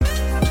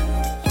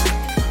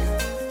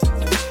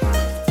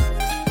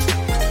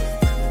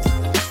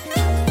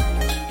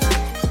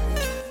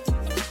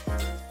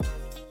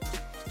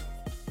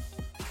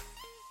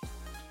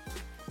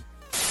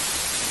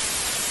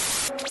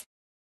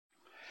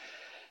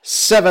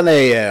7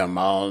 a.m.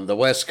 on the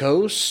West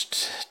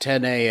Coast,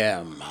 10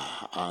 a.m.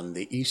 on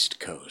the East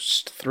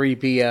Coast, 3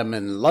 p.m.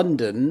 in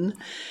London.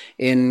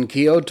 In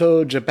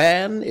Kyoto,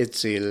 Japan,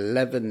 it's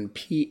 11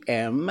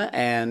 p.m.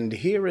 And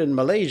here in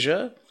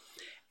Malaysia,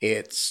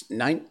 it's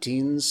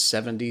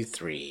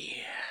 1973.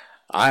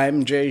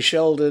 I'm Jay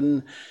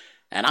Sheldon,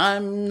 and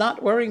I'm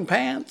not wearing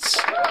pants.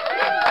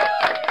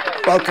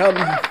 Welcome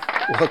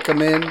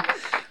in.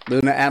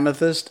 Luna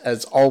Amethyst,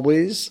 as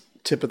always.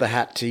 Tip of the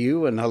hat to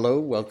you, and hello,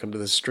 welcome to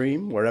the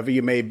stream, wherever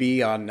you may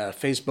be on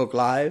Facebook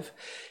Live,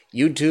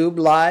 YouTube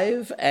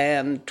Live,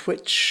 and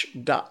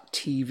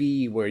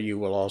Twitch.tv, where you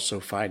will also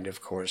find, of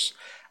course,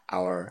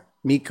 our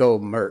Miko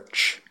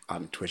merch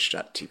on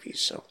Twitch.tv,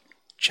 so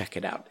check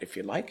it out if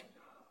you like.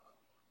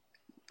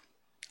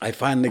 I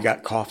finally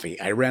got coffee.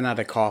 I ran out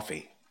of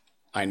coffee.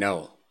 I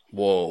know.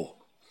 Whoa.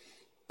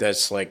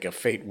 That's like a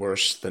fate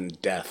worse than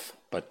death,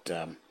 but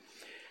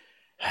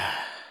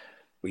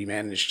we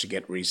managed to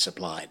get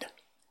resupplied,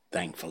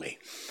 thankfully.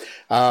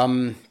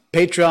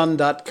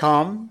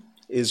 Patreon.com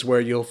is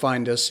where you'll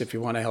find us if you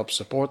want to help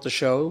support the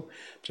show.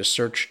 Just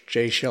search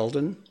Jay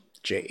Sheldon,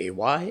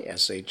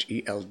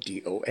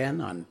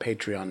 Jaysheldon on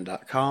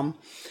Patreon.com.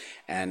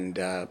 And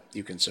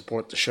you can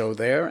support the show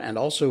there and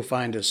also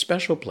find a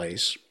special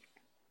place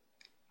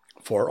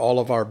for all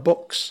of our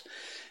books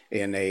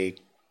in a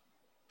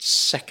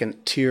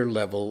second tier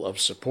level of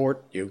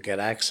support. You get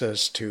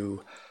access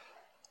to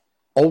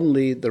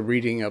only the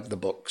reading of the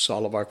books,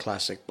 all of our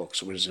classic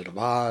books, Wizard of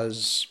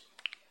Oz.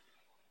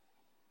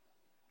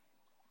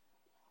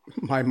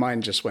 My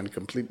mind just went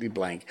completely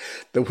blank.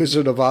 The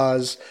Wizard of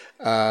Oz,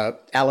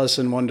 Alice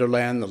in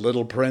Wonderland, The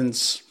Little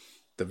Prince,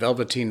 The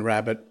Velveteen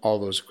Rabbit, all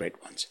those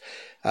great ones.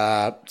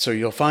 So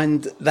you'll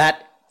find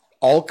that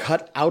all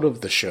cut out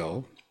of the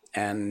show.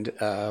 And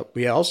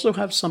we also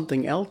have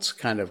something else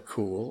kind of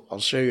cool. I'll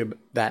show you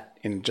that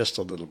in just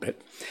a little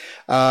bit.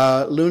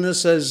 Luna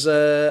says,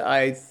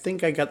 I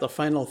think I got the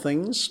final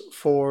things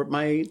for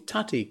my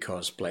Tati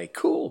cosplay.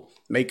 Cool.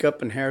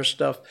 Makeup and hair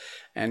stuff.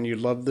 And you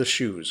love the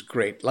shoes.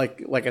 Great.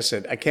 Like I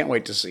said, I can't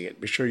wait to see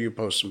it. Be sure you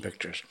post some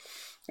pictures.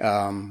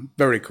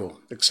 Very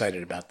cool.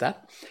 Excited about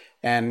that.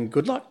 And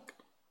good luck.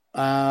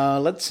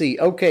 Let's see.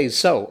 Okay,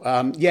 so,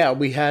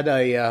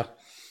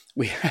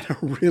 we had a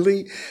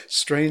really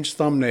strange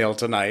thumbnail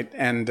tonight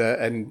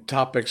and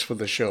topics for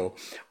the show.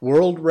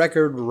 World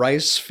record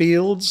rice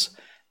fields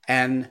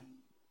and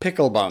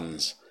pickle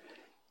buns.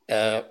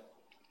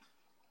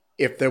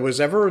 If there was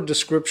ever a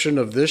description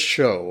of this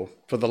show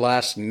for the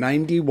last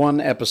 91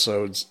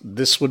 episodes,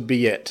 this would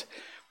be it.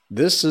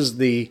 This is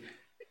the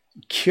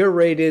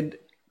curated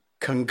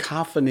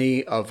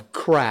cacophony of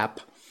crap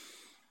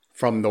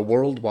from the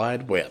World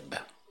Wide Web.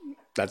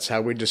 That's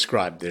how we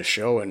describe this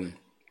show, and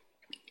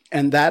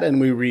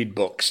we read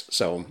books.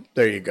 So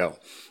there you go.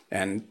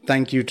 And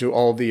thank you to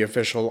all the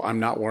official I'm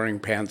Not Wearing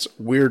Pants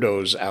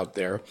weirdos out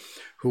there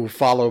who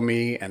follow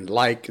me and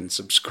like and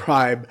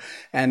subscribe.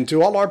 And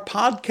to all our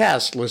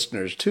podcast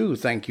listeners, too,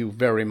 thank you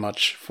very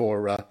much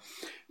for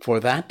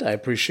that. I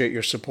appreciate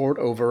your support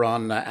over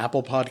on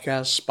Apple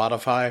Podcasts,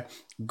 Spotify,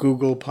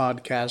 Google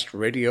Podcast,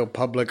 Radio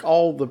Public,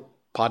 all the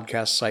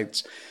podcast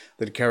sites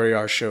that carry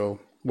our show.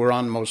 We're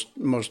on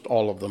most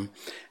all of them.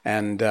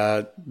 And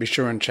be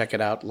sure and check it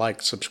out,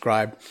 like,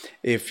 subscribe.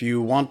 If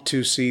you want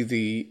to see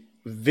the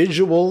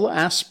visual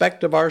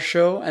aspect of our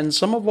show, and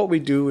some of what we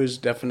do is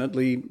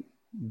definitely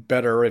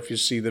better if you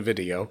see the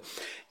video,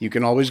 you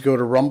can always go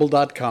to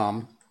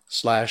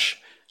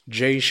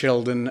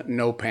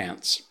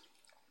rumble.com/JSheldonNoPants.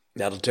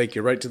 That'll take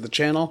you right to the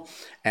channel,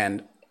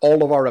 and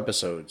all of our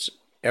episodes,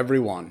 every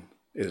one,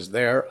 is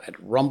there at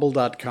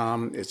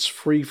rumble.com. It's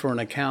free for an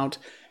account.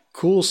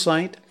 Cool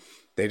site.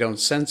 They don't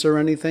censor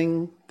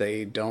anything.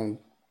 They don't,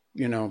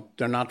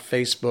 they're not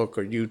Facebook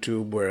or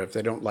YouTube where if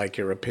they don't like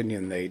your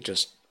opinion, they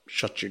just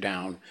shut you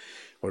down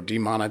or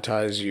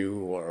demonetize you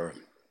or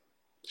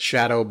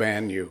shadow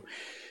ban you.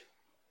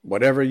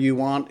 Whatever you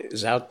want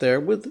is out there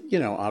with,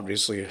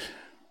 obviously a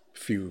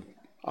few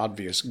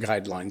obvious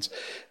guidelines,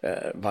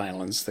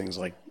 violence,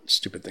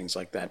 stupid things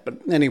like that.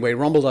 But anyway,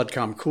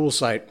 rumble.com, cool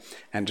site,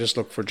 and just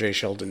look for Jay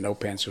Sheldon No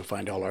Pants. You'll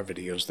find all our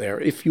videos there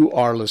if you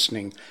are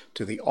listening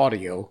to the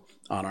audio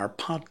on our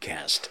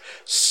podcast.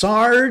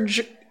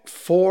 Sarge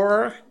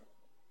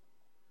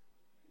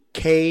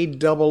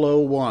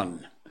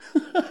 4K001.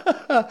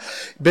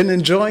 Been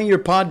enjoying your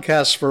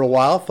podcast for a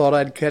while. Thought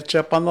I'd catch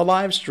up on the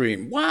live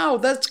stream. Wow,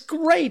 that's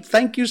great.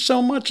 Thank you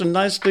so much, and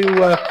nice to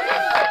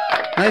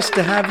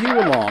have you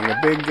along. A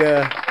big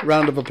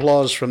round of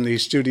applause from the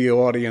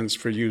studio audience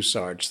for you,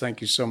 Sarge.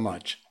 Thank you so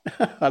much.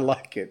 I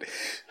like it.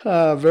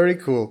 Very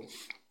cool.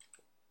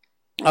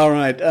 All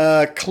right.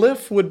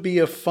 Cliff would be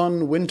a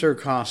fun winter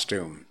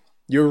costume.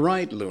 You're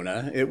right,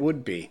 Luna. It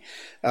would be.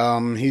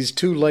 He's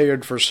too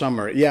layered for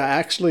summer. Yeah,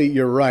 actually,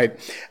 you're right.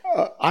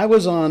 I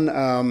was on,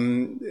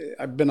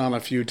 I've been on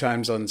a few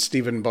times on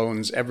Stephen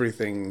Bones'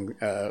 Everything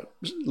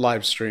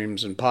live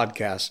streams and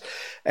podcasts.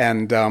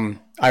 And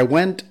I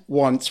went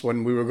once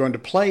when we were going to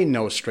play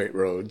No Straight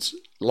Roads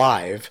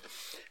live.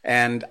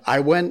 And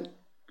I went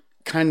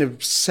kind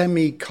of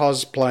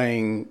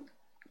semi-cosplaying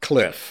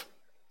Cliff,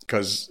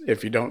 because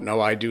if you don't know,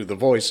 I do the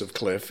voice of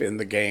Cliff in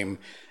the game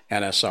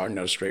NSR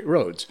No Straight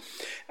Roads.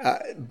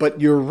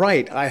 But you're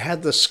right, I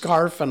had the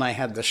scarf and I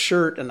had the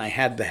shirt and I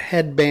had the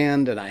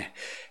headband and I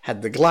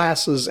had the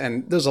glasses,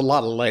 and there's a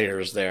lot of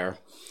layers there.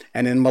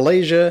 And in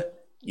Malaysia,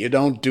 you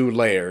don't do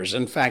layers.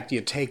 In fact,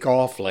 you take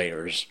off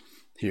layers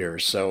here.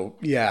 So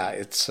yeah,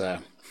 it's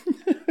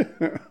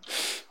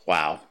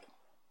wow.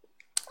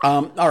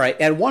 All right,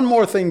 and one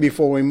more thing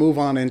before we move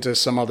on into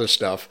some other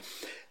stuff.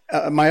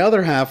 My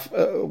other half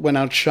went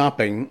out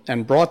shopping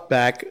and brought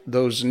back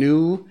those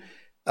new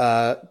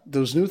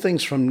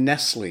things from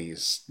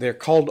Nestle's. They're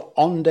called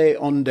Onde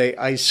Onde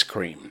ice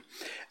cream,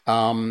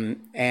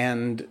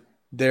 and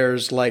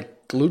there's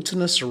like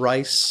glutinous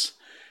rice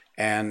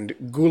and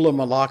Gula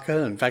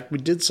Melaka. In fact, we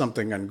did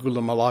something on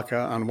Gula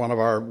Melaka on one of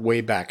our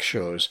way back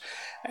shows,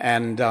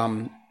 and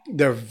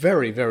they're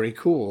very, very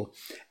cool.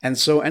 And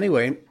so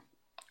anyway,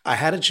 I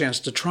had a chance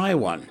to try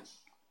one,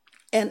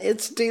 and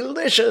it's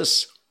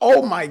delicious.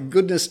 Oh my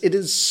goodness, it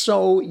is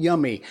so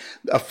yummy.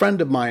 A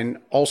friend of mine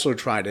also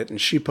tried it,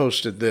 and she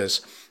posted this.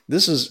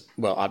 This is,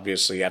 well,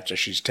 obviously after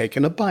she's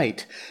taken a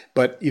bite,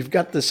 but you've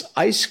got this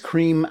ice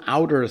cream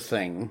outer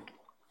thing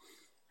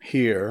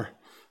here,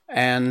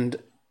 and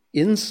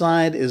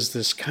inside is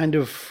this kind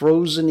of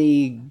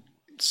frozen-y,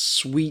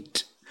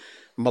 sweet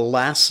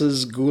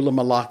molasses Gula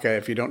Melaka.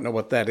 If you don't know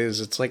what that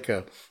is, it's like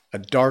a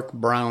dark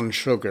brown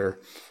sugar,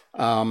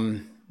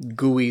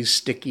 gooey,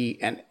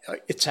 sticky, and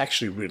it's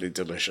actually really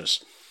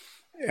delicious.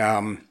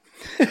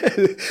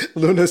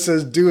 Luna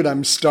says, dude,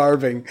 I'm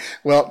starving.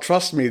 Well,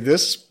 trust me,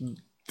 this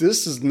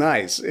is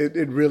nice.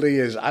 It really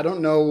is. I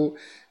don't know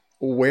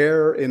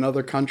where in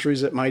other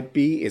countries it might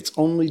be. It's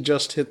only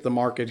just hit the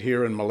market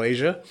here in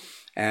Malaysia,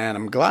 and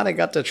I'm glad I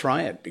got to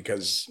try it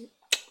because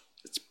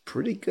it's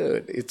pretty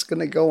good. It's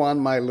going to go on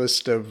my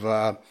list of,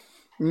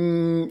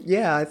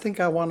 yeah, I think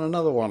I want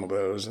another one of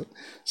those.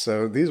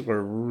 So these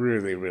were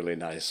really, really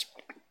nice.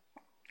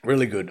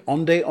 Really good.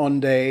 Onde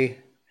Onde.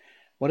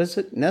 What is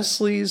it?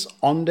 Nestle's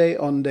Onde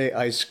Onde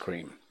ice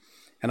cream.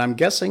 And I'm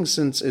guessing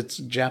since it's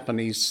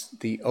Japanese,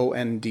 the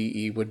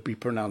O-N-D-E would be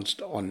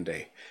pronounced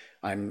Onde.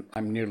 I'm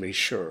nearly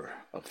sure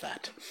of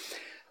that.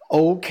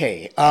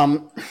 Okay.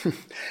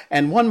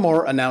 And one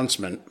more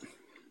announcement.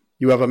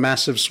 You have a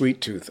massive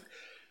sweet tooth.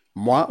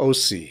 Moi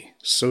aussi.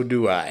 So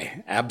do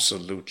I.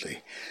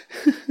 Absolutely.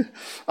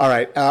 All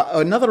right.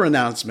 Another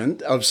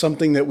announcement of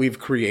something that we've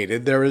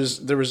created. There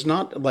is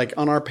not, like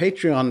on our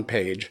Patreon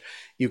page,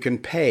 you can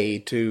pay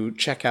to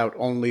check out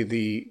only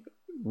the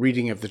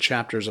reading of the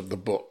chapters of the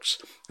books.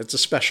 It's a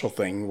special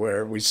thing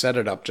where we set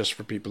it up just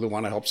for people who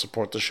want to help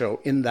support the show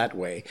in that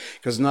way.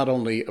 Because not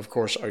only, of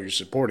course, are you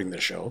supporting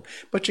the show,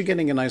 but you're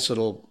getting a nice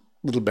little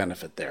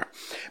benefit there.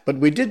 But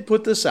we did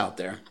put this out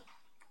there,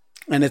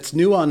 and it's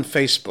new on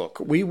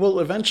Facebook. We will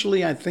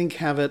eventually, I think,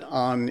 have it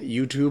on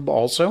YouTube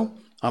also,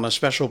 on a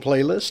special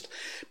playlist.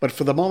 But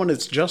for the moment,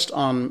 it's just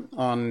on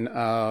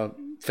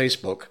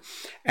Facebook.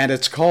 And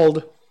it's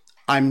called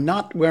I'm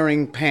Not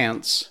Wearing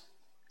Pants,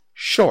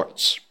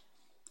 Shorts.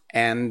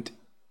 And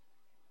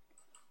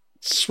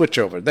switch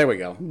over. There we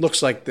go.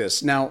 Looks like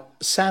this. Now,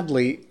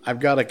 sadly, I've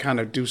got to kind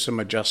of do some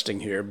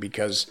adjusting here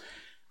because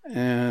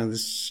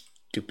this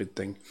stupid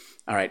thing.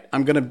 All right,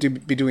 I'm going to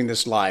be doing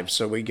this live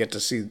so we get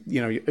to see,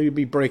 you'll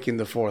be breaking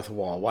the fourth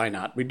wall. Why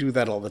not? We do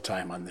that all the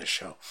time on this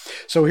show.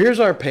 So here's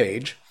our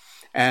page,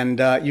 and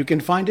you can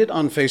find it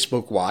on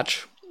Facebook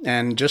Watch.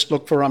 And just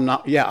look for I'm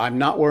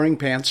Not Wearing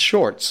Pants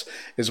Shorts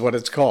is what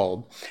it's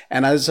called.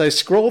 And as I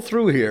scroll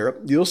through here,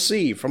 you'll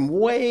see from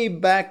way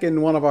back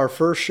in one of our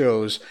first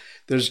shows,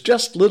 there's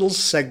just little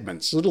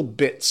segments, little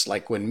bits,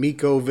 like when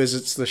Miko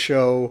visits the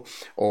show,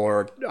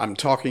 or I'm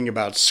talking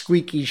about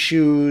squeaky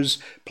shoes,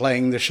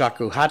 playing the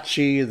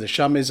shakuhachi, the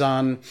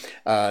shamisen.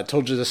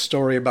 Told you the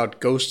story about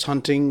ghost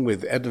hunting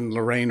with Ed and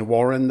Lorraine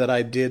Warren that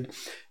I did.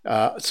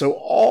 So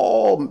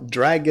all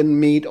Dragon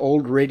Meat,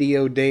 old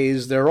radio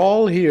days, they're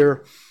all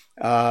here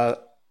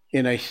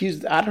in a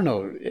huge, I don't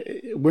know,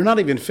 we're not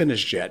even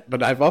finished yet,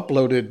 but I've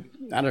uploaded,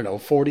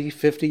 40,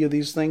 50 of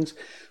these things.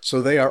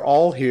 So they are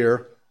all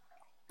here.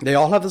 They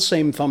all have the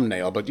same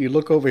thumbnail, but you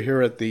look over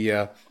here at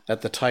the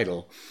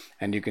title,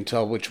 and you can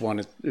tell which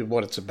one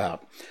what it's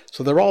about.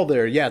 So they're all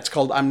there. Yeah, it's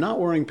called I'm Not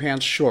Wearing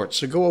Pants Shorts.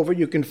 So go over,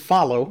 you can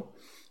follow.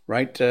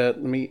 Right, let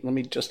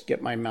me just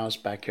get my mouse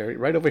back here.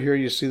 Right over here,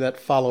 you see that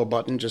follow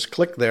button. Just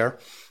click there,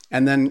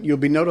 and then you'll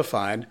be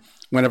notified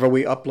whenever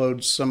we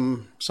upload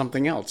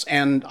something else.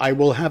 And I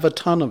will have a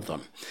ton of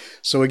them.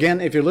 So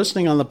again, if you're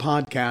listening on the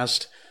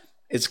podcast,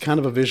 it's kind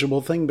of a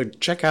visual thing, but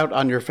check out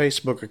on your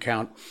Facebook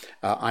account,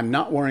 I'm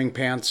Not Wearing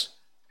Pants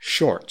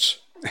Shorts.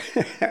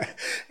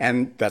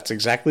 And that's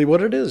exactly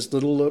what it is,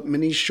 little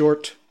mini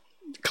short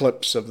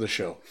clips of the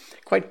show.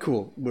 Quite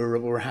cool.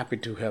 We're happy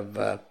to have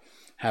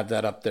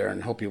that up there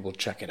and hope you will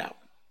check it out.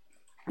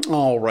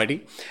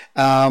 Alrighty.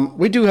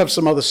 We do have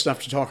some other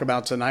stuff to talk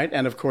about tonight,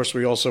 and of course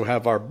we also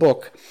have our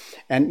book.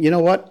 And you know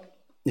what?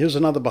 Here's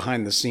another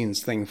behind the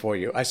scenes thing for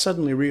you. I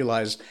suddenly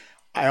realized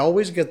I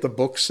always get the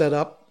book set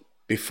up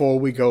before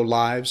we go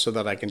live so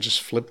that I can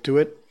just flip to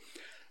it.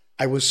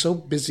 I was so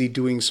busy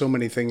doing so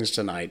many things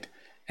tonight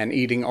and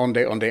eating Onde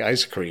Onde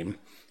ice cream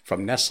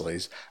from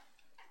Nestle's,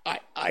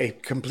 I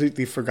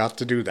completely forgot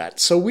to do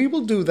that. So we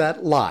will do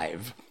that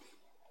live,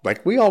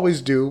 like we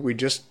always do. We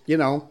just,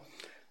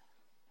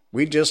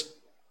 we just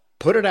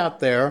put it out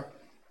there,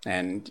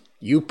 and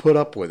you put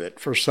up with it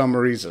for some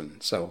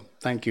reason. So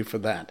thank you for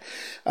that.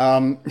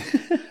 All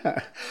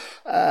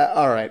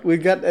right,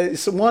 we've got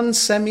one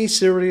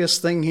semi-serious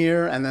thing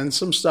here, and then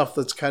some stuff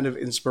that's kind of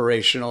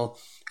inspirational,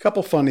 a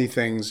couple funny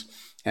things,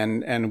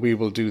 and we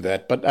will do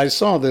that. But I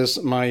saw this,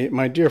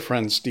 my dear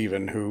friend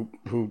Stephen,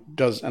 who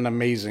does an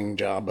amazing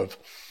job of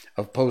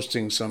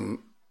posting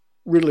some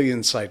really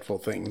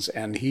insightful things,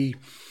 and he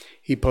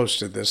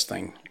posted this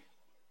thing.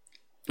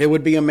 It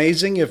would be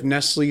amazing if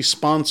Nestle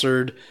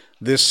sponsored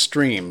this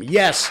stream.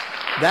 Yes,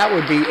 that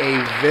would be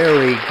a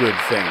very good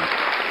thing.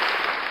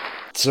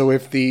 So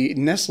if the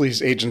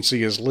Nestle's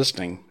agency is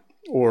listening,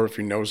 or if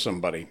you know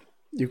somebody,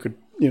 you could,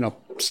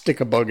 stick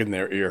a bug in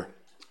their ear.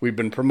 We've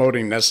been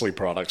promoting Nestle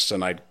products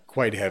tonight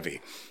quite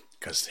heavy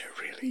because they're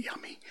really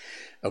yummy.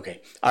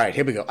 Okay, all right,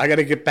 here we go. I got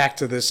to get back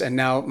to this, and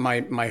now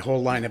my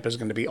whole lineup is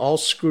going to be all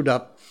screwed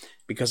up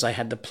because I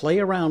had to play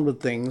around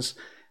with things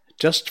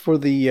just for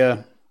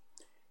the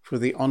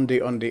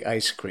Onde Onde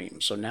ice cream.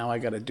 So now I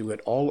got to do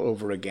it all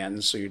over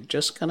again. So you're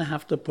just going to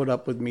have to put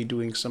up with me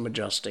doing some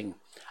adjusting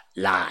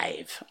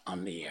live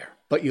on the air,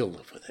 but you'll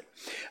live with it.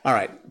 All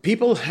right.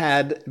 People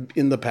had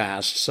in the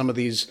past some of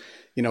these,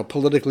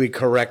 politically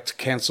correct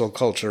cancel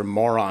culture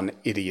moron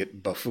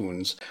idiot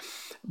buffoons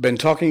been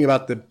talking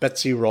about the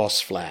Betsy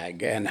Ross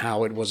flag and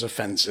how it was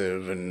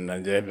offensive and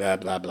blah,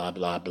 blah, blah,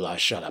 blah, blah.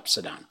 Shut up,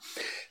 sit down.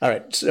 All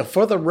right. So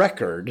for the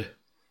record,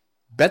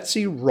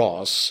 Betsy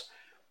Ross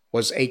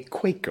was a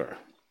Quaker,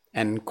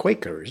 and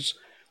Quakers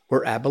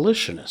were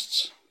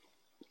abolitionists.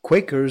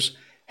 Quakers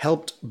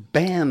helped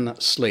ban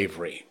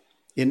slavery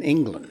in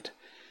England.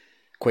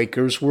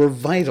 Quakers were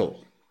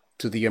vital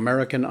to the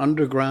American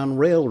Underground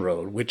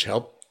Railroad, which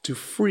helped to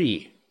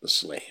free the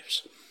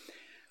slaves.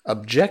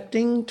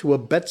 Objecting to a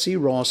Betsy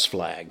Ross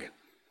flag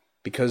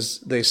because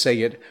they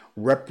say it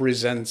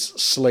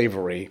represents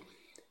slavery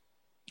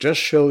just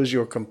shows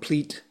your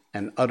complete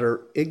and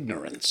utter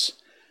ignorance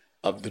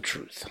of the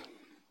truth.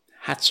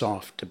 Hats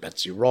off to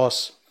Betsy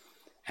Ross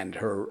and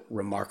her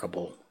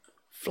remarkable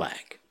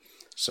flag.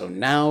 So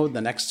now,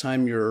 the next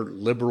time your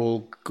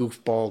liberal,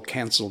 goofball,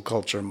 cancel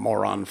culture,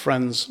 moron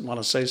friends want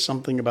to say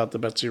something about the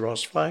Betsy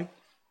Ross flag,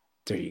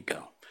 there you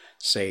go.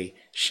 Say,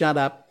 shut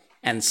up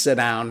and sit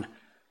down,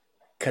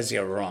 'cause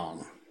you're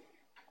wrong.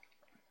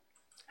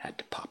 Had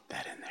to pop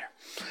that in there.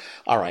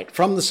 All right,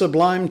 from the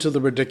sublime to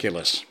the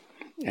ridiculous.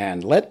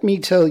 And let me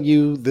tell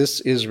you, this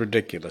is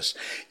ridiculous.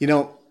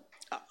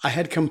 I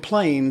had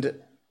complained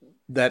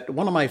that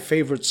one of my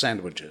favorite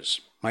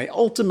sandwiches, my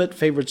ultimate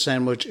favorite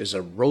sandwich, is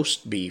a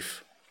roast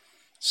beef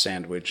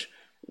sandwich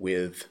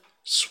with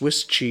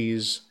Swiss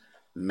cheese,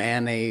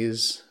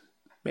 mayonnaise,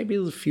 maybe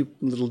a few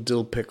little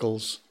dill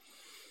pickles,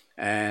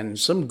 and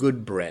some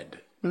good bread.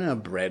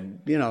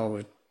 Bread,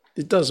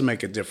 it does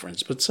make a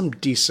difference, but some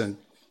decent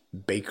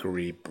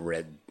bakery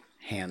bread,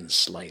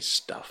 hand-sliced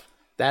stuff.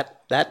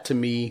 That to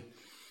me,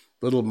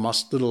 little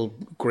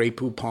Grey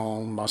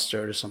Poupon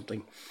mustard or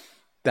something,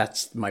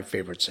 that's my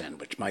favorite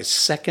sandwich. My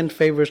second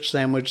favorite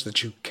sandwich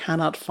that you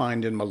cannot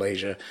find in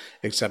Malaysia,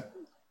 except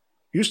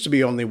used to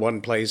be only one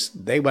place.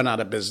 They went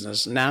out of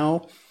business.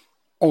 Now,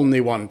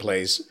 only one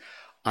place.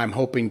 I'm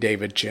hoping,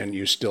 David Chin,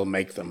 you still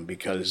make them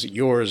because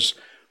yours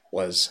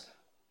was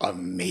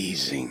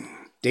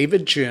amazing.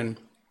 David Chin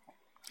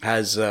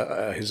has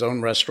his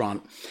own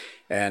restaurant.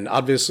 And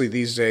obviously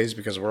these days,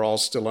 because we're all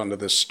still under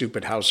this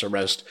stupid house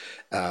arrest,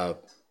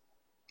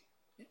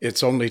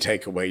 it's only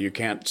takeaway. You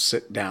can't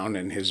sit down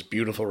in his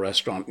beautiful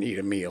restaurant and eat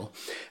a meal.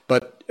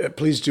 But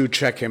please do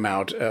check him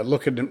out.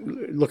 Look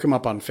him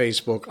up on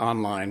Facebook,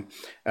 online.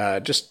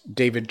 Just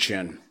David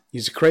Chin.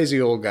 He's a crazy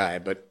old guy,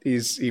 but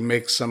he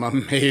makes some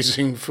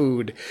amazing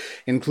food,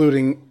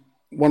 including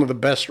one of the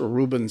best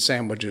Reuben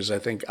sandwiches I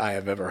think I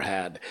have ever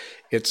had.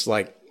 It's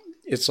like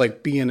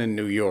being in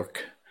New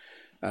York,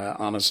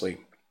 honestly.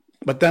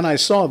 But then I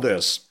saw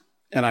this,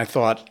 and I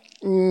thought,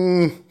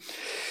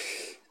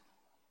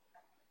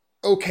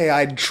 okay,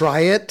 I'd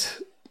try it,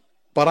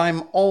 but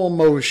I'm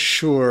almost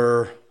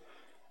sure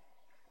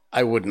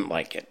I wouldn't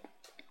like it.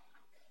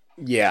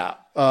 Yeah.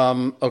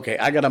 Okay,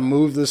 I got to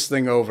move this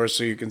thing over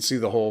so you can see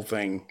the whole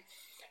thing.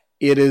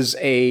 It is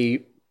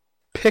a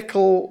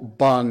pickle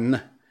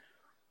bun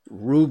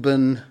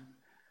Reuben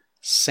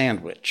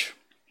sandwich.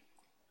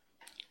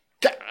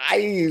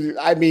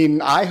 I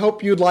mean, I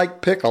hope you'd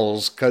like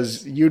pickles,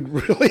 because you'd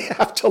really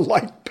have to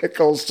like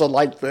pickles to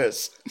like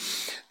this.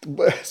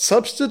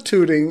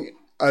 Substituting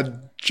a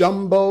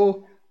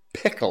jumbo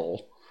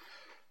pickle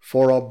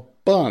for a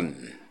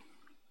bun,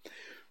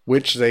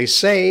 which they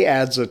say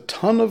adds a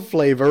ton of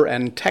flavor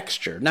and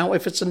texture. Now,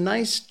 if it's a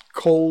nice,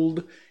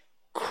 cold,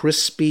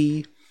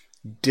 crispy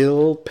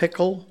dill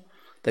pickle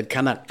that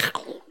kind of,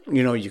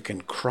 you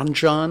can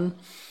crunch on,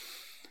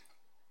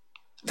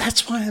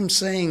 That's why I'm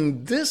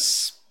saying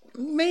this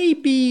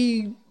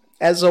maybe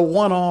as a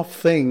one-off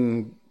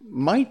thing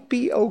might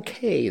be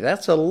okay.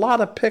 That's a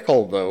lot of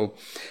pickle, though.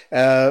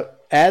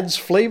 Adds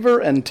flavor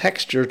and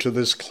texture to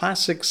this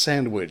classic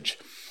sandwich,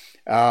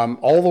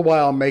 all the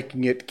while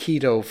making it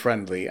keto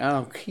friendly.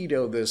 Oh,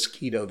 keto this,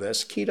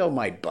 keto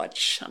my butt.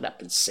 Shut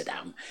up and sit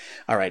down.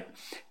 All right.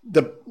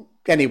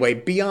 Anyway,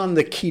 beyond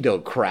the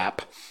keto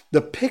crap,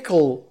 the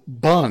pickle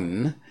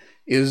bun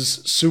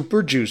is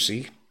super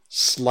juicy,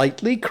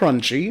 slightly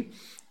crunchy,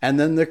 and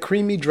then the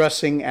creamy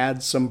dressing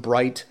adds some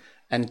bright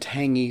and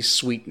tangy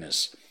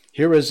sweetness.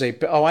 Here is I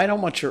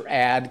don't want your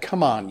ad.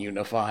 Come on,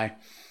 Unify.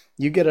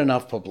 You get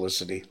enough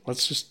publicity.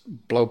 Let's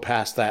just blow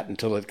past that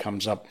until it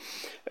comes up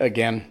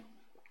again.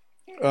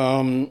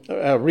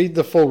 Read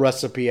the full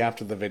recipe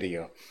after the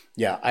video.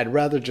 Yeah, I'd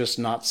rather just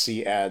not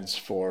see ads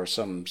for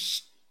some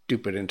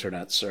stupid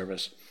internet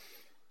service.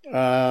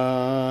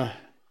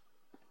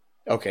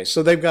 Okay,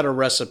 so they've got a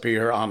recipe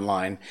here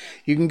online.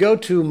 You can go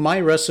to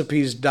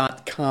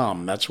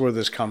myrecipes.com. That's where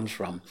this comes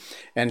from.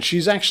 And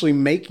she's actually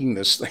making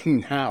this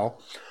thing now.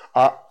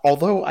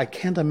 Although I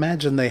can't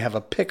imagine they have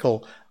a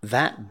pickle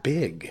that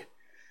big.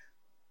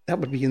 That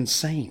would be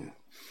insane.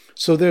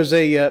 So there's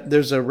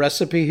a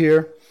recipe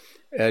here.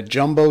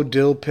 Jumbo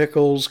dill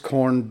pickles,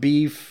 corned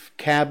beef,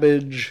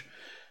 cabbage,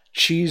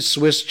 cheese,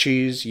 Swiss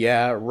cheese.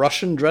 Yeah,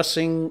 Russian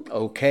dressing.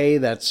 Okay,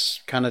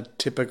 that's kind of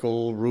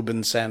typical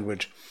Reuben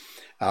sandwich.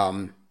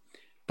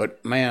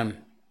 But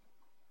man,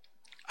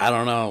 I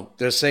don't know.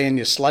 They're saying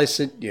you slice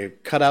it, you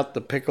cut out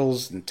the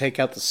pickles and take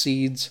out the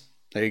seeds.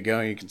 There you go.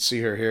 You can see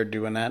her here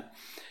doing that,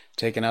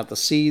 taking out the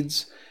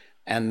seeds.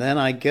 And then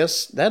I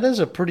guess that is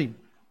a pretty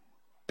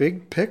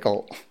big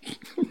pickle.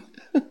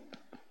 Oh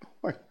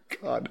my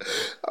God.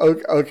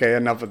 Okay,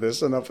 enough of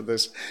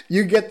this.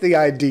 You get the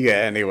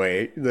idea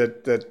anyway,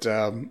 that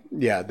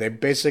they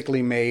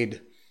basically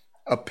made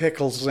a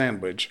pickle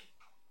sandwich.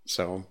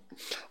 So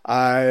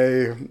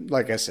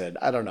like I said,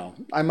 I don't know.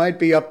 I might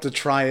be up to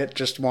try it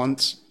just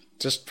once,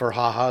 just for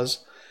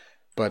ha-has,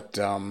 but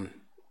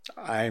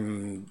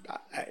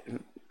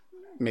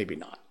maybe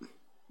not.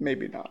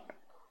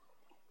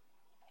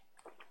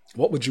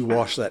 What would you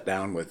wash that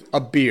down with?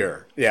 A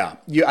beer. Yeah.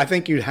 I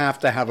think you'd have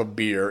to have a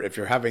beer. If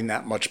you're having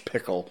that much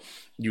pickle,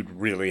 you'd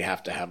really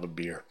have to have a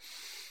beer.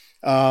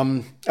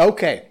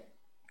 Okay.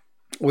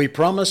 We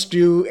promised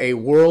you a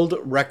world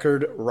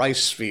record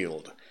rice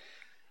field.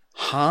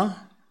 Huh?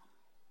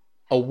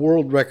 A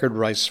world record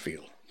rice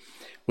field.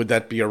 Would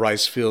that be a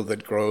rice field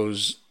that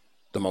grows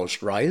the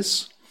most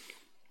rice?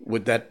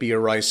 Would that be a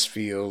rice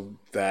field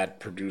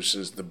that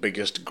produces the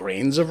biggest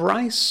grains of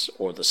rice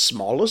or the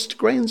smallest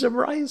grains of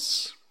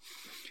rice?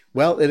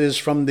 Well, it is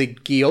from the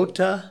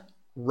Gyota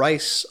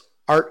Rice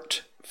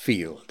Art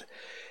Field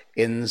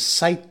in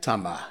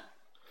Saitama.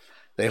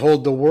 They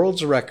hold the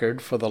world's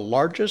record for the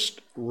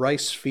largest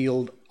rice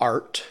field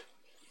art,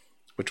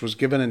 which was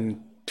given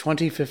in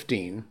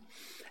 2015.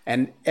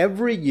 And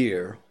every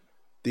year,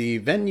 the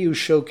venue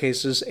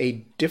showcases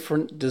a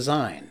different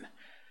design.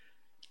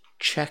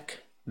 Check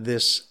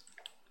this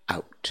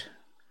out.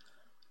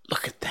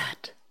 Look at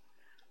that.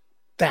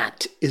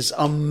 That is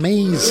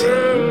amazing.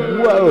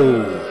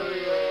 Whoa.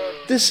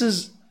 This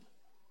is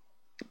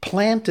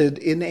planted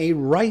in a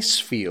rice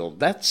field.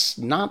 That's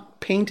not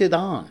painted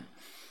on.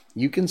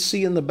 You can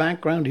see in the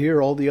background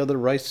here all the other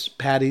rice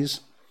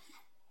paddies.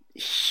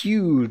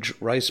 Huge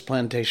rice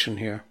plantation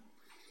here.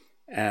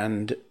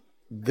 And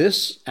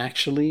this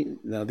actually,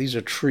 now these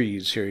are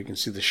trees here. You can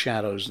see the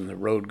shadows and the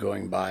road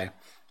going by.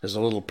 There's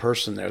a little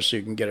person there so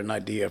you can get an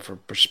idea for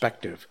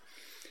perspective.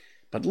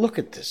 But look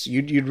at this.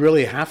 You'd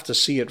really have to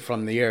see it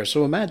from the air.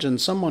 So imagine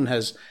someone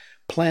has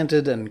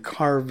planted and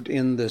carved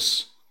in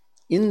this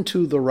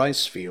into the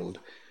rice field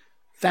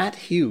that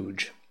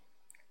huge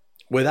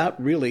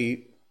without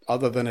really,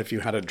 other than if you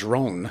had a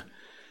drone,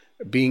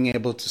 being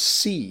able to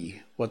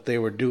see what they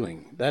were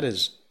doing. That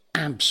is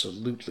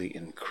absolutely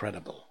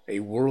incredible. A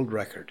world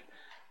record.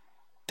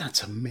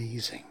 That's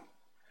amazing.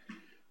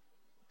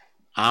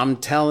 I'm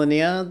telling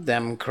you,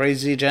 them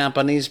crazy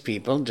Japanese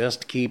people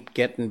just keep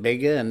getting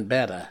bigger and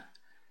better.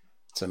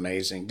 It's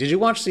amazing. Did you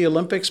watch the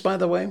Olympics, by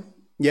the way?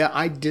 Yeah,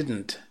 I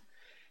didn't.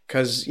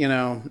 Because,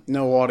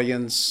 no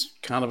audience,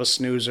 kind of a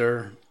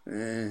snoozer.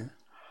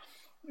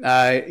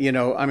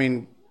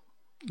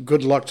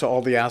 Good luck to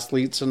all the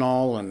athletes and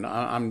all, and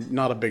I'm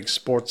not a big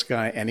sports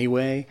guy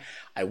anyway.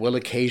 I will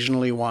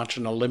occasionally watch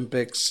an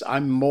Olympics.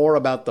 I'm more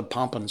about the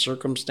pomp and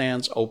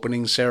circumstance,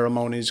 opening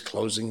ceremonies,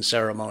 closing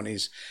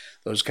ceremonies,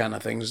 those kind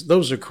of things.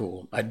 Those are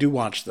cool. I do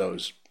watch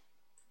those.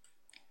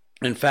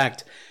 In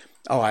fact,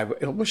 I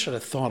wish I'd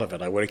have thought of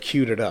it. I would have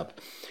queued it up.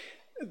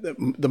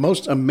 The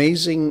most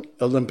amazing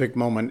Olympic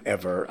moment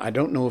ever, I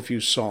don't know if you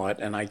saw it,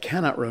 and I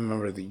cannot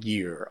remember the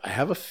year. I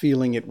have a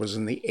feeling it was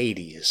in the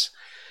 80s.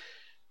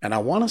 And I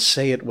want to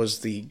say it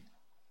was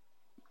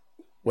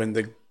when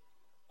the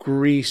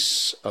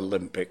Greece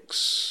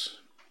Olympics,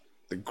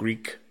 the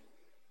Greek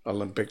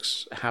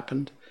Olympics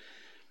happened,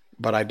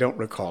 but I don't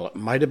recall. It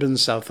might have been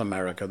South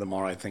America, the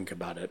more I think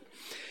about it.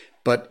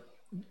 But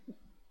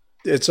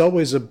It's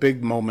always a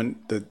big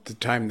moment, the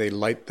time they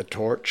light the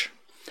torch.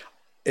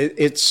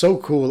 It's so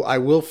cool. I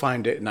will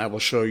find it and I will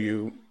show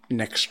you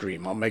next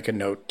stream. I'll make a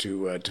note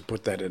to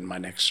put that in my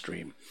next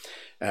stream.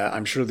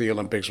 I'm sure the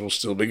Olympics will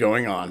still be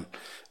going on.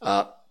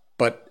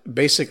 But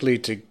basically,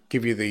 to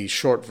give you the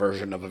short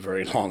version of a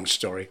very long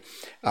story,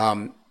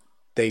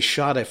 they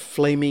shot a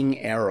flaming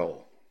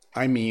arrow,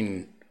 I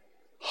mean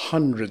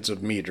hundreds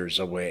of meters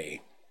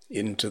away,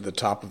 into the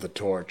top of the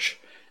torch,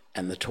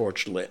 and the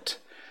torch lit.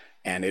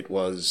 And it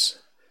was,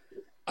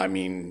 I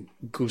mean,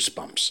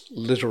 goosebumps,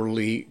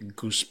 literally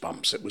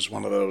goosebumps. It was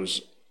one of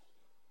those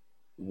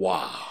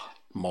wow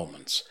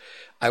moments.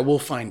 I will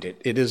find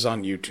it. It is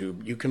on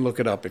YouTube. You can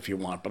look it up if you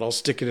want, but I'll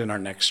stick it in our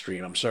next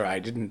stream. I'm sorry, I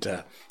didn't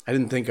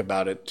think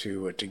about it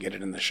to get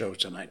it in the show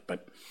tonight,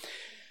 but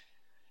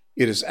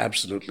it is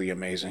absolutely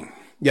amazing.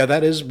 Yeah,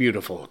 that is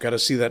beautiful. Got to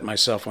see that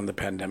myself when the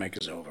pandemic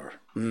is over.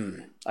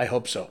 I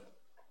hope so.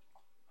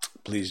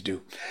 Please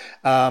do.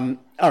 All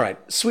right,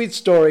 sweet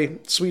story.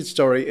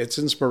 It's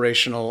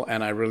inspirational,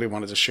 and I really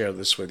wanted to share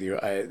this with you.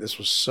 This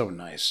was so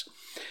nice.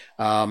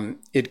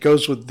 It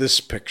goes with this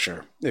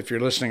picture. If you're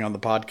listening on the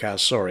podcast,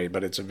 sorry,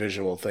 but it's a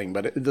visual thing.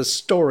 But the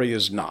story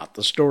is not.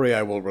 The story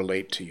I will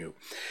relate to you.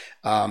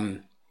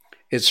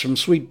 It's from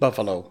Sweet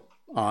Buffalo,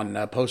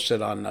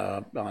 posted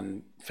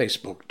on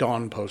Facebook.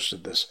 Dawn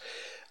posted this.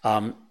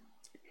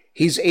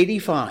 He's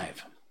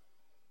 85,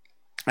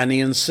 and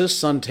he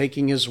insists on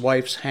taking his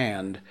wife's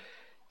hand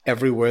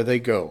everywhere they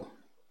go.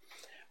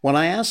 When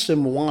I asked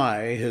him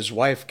why his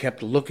wife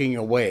kept looking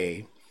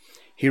away,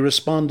 he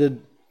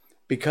responded,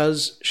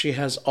 "Because she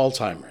has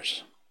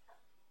Alzheimer's."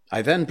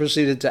 I then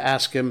proceeded to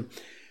ask him,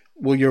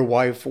 "Will your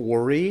wife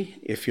worry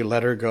if you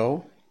let her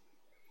go?"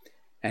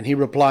 And he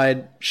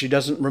replied, "She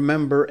doesn't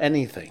remember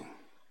anything.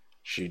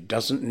 She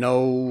doesn't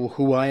know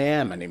who I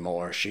am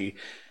anymore. She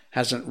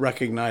hasn't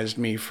recognized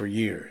me for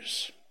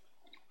years."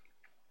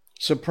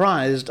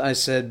 Surprised, I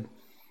said,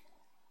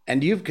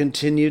 "And you've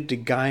continued to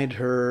guide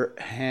her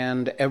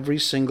hand every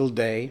single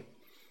day,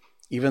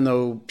 even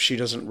though she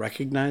doesn't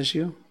recognize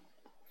you?"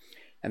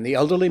 And the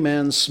elderly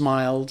man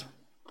smiled,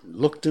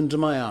 looked into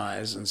my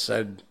eyes, and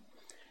said,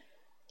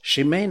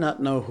 "She may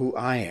not know who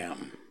I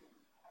am,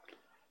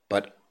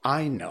 but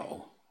I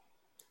know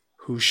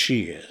who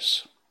she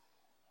is,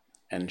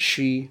 and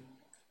she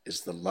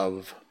is the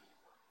love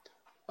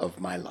of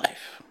my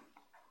life."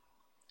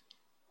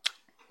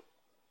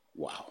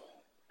 Wow.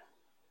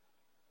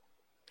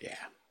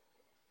 Yeah.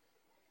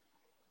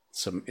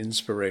 Some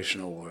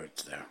inspirational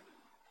words there.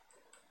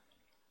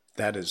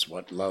 That is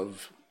what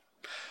love,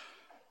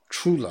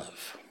 true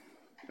love,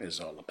 is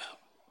all about.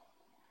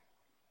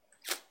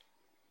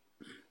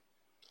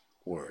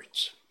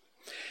 Words.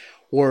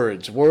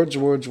 Words.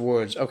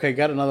 Okay,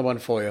 got another one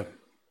for you.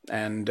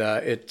 And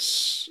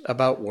it's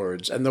about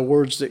words and the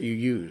words that you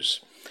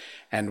use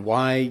and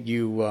why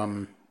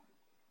you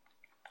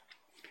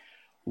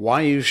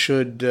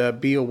should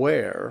be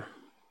aware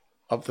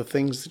of the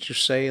things that you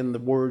say and the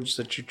words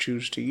that you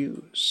choose to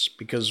use.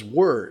 Because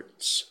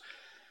words,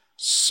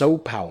 so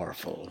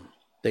powerful,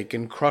 they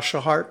can crush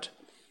a heart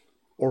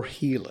or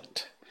heal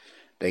it.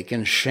 They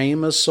can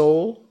shame a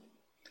soul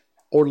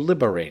or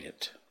liberate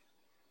it.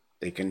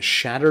 They can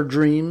shatter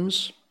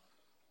dreams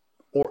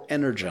or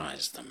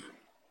energize them.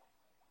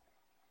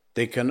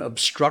 They can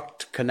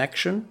obstruct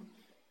connection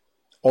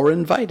or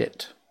invite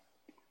it.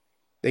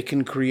 They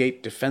can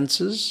create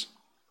defenses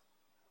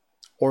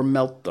or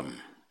melt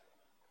them.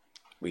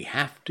 We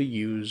have to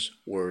use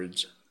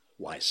words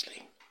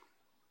wisely.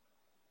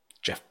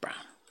 Jeff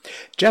Brown.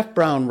 Jeff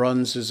Brown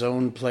runs his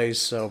own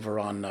place over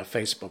on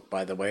Facebook,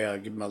 by the way. I'll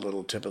give him a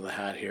little tip of the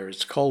hat here.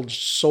 It's called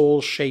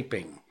Soul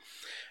Shaping.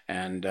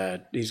 And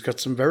he's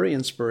got some very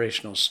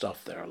inspirational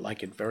stuff there. I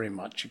like it very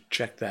much. You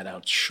check that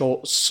out.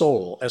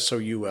 Soul,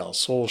 S-O-U-L,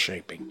 Soul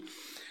Shaping.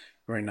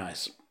 Very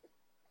nice.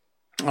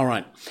 All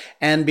right.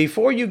 And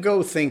before you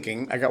go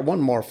thinking, I got one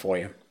more for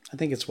you. I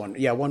think it's one.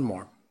 Yeah, one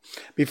more.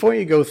 Before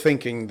you go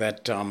thinking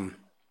that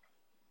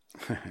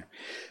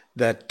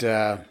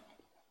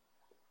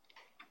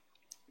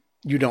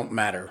you don't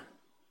matter.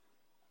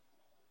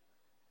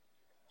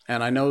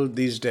 And I know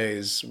these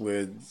days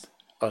with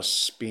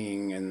us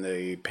being in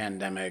the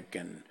pandemic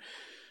and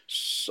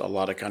a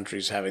lot of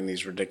countries having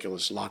these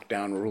ridiculous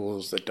lockdown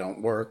rules that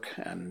don't work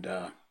and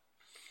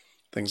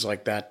things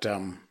like that,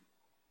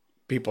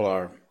 people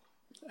are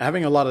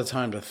having a lot of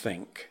time to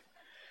think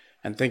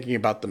and thinking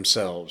about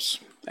themselves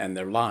and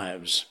their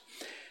lives.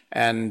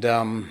 And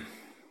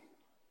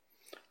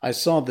I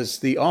saw this.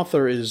 The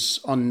author is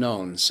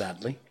unknown,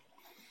 sadly,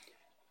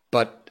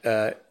 but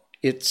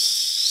it's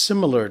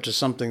similar to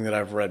something that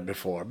I've read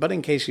before. But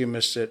in case you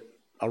missed it,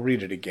 I'll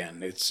read it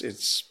again.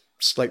 It's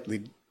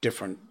slightly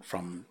different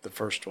from the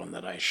first one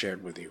that I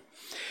shared with you.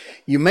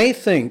 You may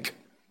think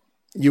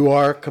you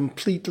are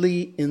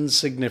completely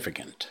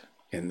insignificant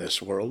in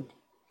this world,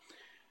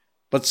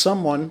 but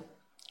someone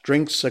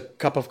drinks a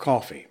cup of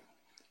coffee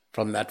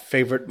from that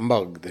favorite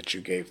mug that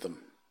you gave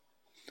them.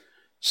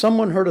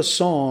 Someone heard a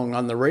song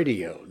on the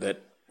radio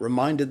that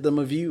reminded them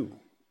of you.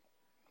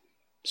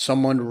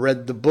 Someone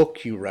read the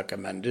book you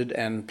recommended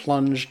and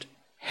plunged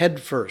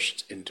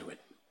headfirst into it.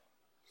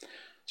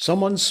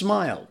 Someone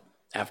smiled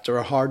after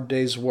a hard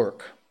day's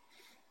work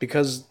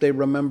because they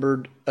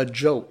remembered a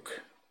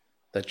joke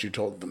that you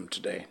told them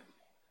today.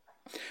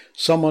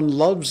 Someone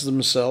loves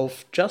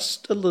themselves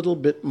just a little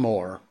bit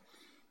more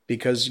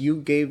because you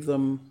gave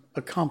them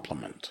a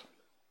compliment.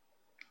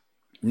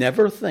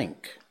 Never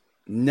think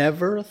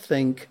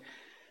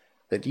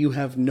that you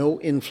have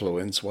no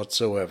influence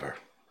whatsoever.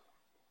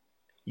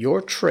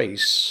 Your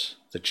trace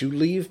that you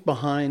leave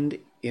behind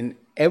in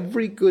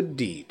every good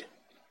deed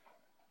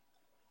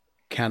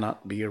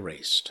cannot be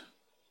erased.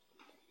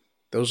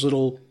 Those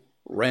little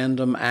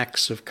random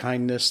acts of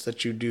kindness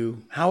that you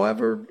do,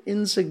 however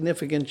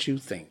insignificant you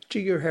think.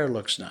 Gee, your hair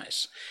looks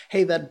nice.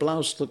 Hey, that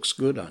blouse looks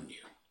good on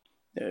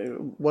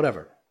you.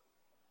 Whatever.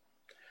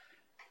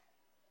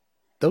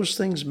 Those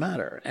things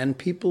matter, and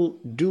people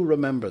do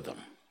remember them.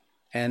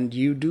 And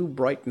you do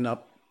brighten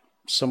up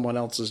someone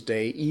else's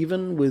day,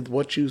 even with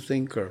what you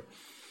think are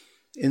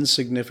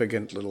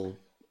insignificant little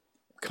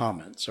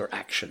comments or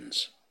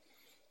actions.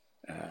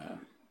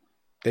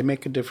 They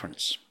make a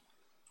difference.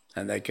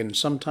 And they can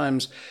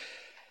sometimes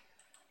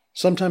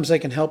they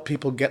can help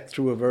people get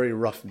through a very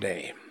rough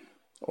day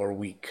or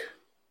week,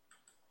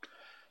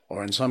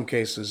 or in some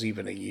cases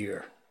even a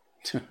year,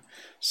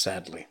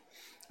 sadly.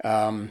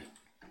 I'm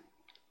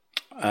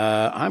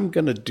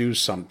going to do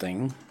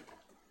something,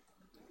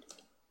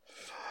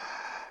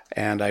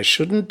 and I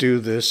shouldn't do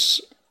this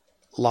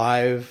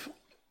live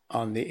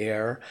on the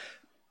air,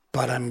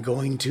 but I'm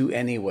going to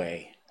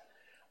anyway.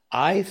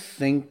 I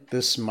think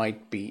this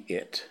might be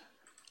it.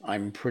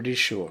 I'm pretty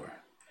sure.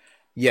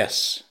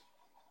 Yes,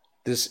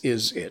 this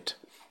is it.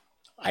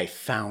 I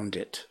found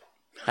it.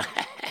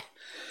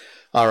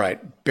 All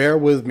right, bear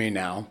with me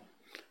now.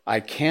 I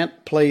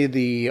can't play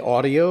the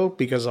audio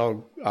because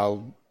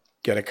I'll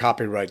get a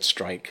copyright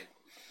strike.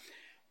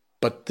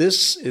 But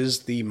this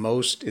is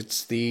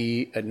it's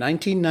the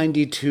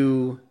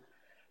 1992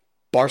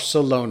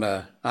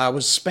 Barcelona,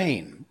 was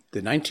Spain,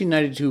 the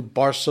 1992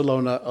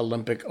 Barcelona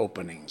Olympic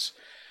openings.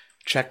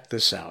 Check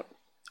this out.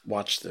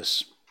 Watch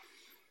this.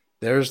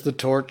 There's the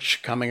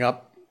torch coming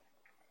up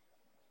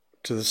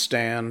to the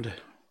stand.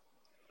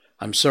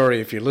 I'm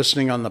sorry, if you're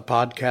listening on the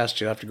podcast,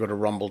 you have to go to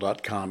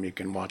rumble.com. You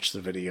can watch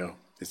the video.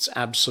 It's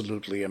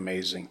absolutely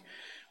amazing.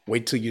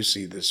 Wait till you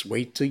see this.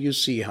 Wait till you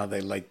see how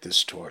they light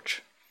this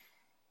torch.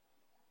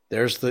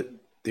 There's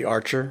the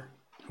archer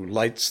who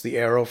lights the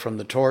arrow from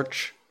the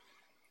torch.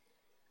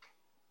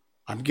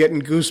 I'm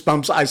getting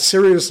goosebumps.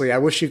 I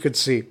wish you could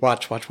see.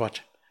 Watch.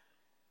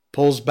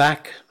 Pulls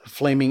back the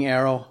flaming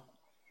arrow.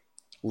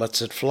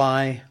 Lets it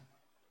fly.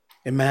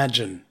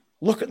 Imagine.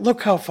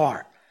 Look how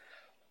far.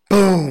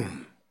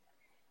 Boom.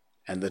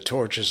 And the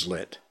torch is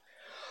lit.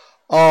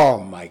 Oh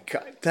my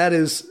God. That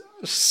is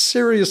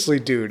seriously,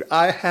 dude.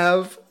 I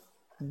have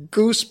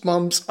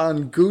goosebumps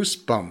on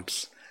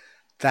goosebumps.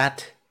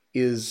 That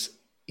is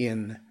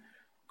incredible.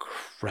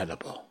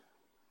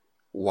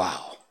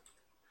 Wow.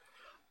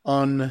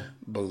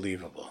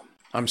 Unbelievable.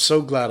 I'm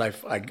so glad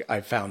I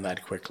found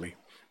that quickly.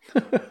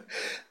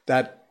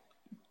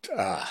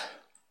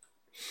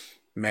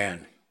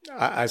 Man,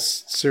 I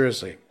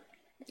seriously,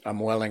 I'm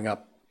welling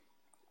up.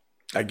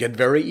 I get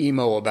very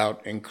emo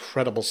about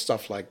incredible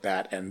stuff like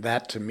that, and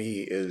that to me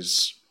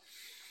is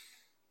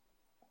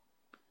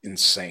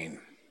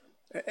insane.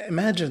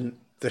 Imagine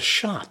the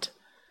shot.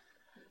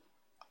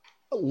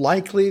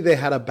 Likely they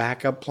had a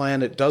backup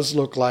plan. It does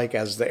look like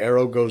as the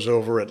arrow goes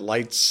over, it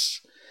lights,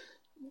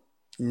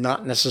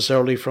 not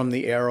necessarily from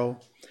the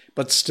arrow,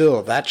 but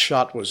still, that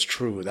shot was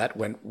true. That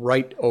went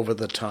right over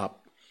the top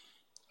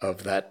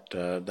of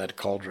that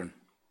cauldron.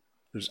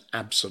 It was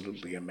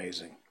absolutely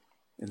amazing.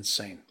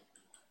 Insane.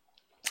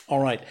 All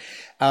right.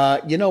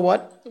 You know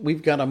what?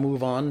 We've got to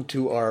move on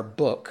to our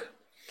book.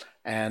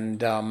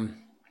 And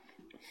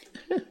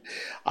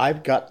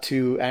I've got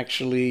to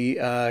actually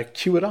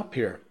cue it up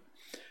here.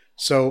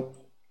 So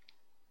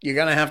you're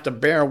going to have to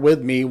bear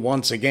with me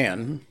once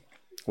again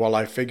while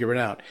I figure it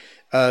out.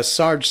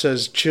 Sarge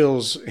says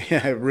chills.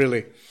 Yeah,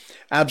 really.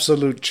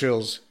 Absolute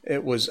chills.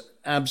 It was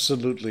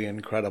absolutely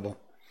incredible.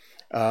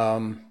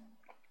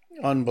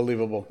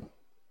 Unbelievable.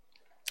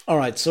 All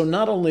right, so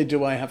not only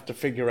do I have to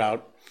figure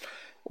out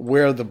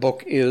where the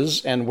book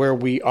is and where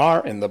we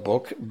are in the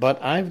book, but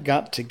I've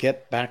got to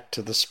get back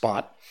to the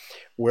spot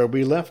where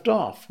we left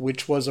off,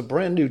 which was a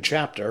brand new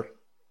chapter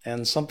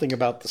and something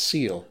about the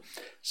seal.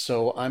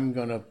 So I'm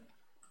going to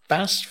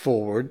fast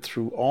forward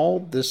through all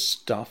this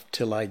stuff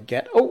till I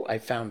get... Oh, I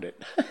found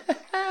it.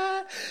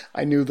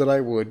 I knew that I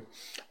would.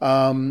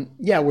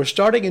 We're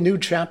starting a new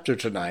chapter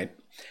tonight.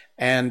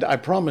 And I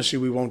promise you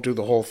we won't do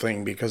the whole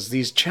thing because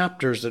these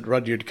chapters that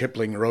Rudyard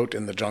Kipling wrote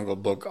in the Jungle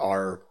Book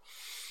are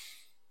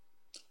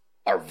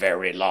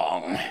very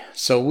long.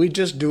 So we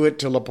just do it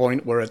till a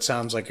point where it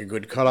sounds like a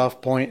good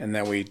cutoff point, and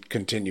then we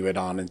continue it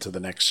on into the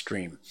next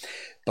stream.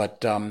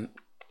 But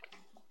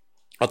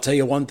I'll tell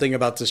you one thing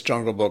about this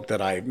Jungle Book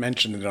that I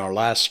mentioned in our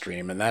last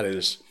stream, and that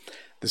is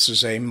this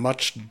is a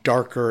much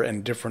darker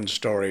and different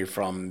story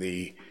from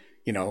the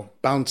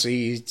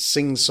bouncy,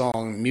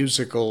 sing-song,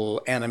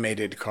 musical,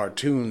 animated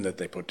cartoon that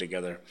they put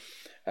together.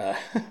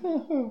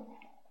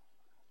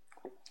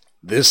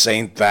 This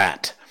ain't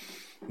that.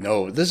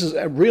 No, this is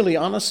really,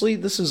 honestly,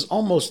 this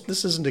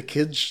isn't a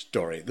kid's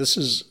story. This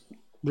is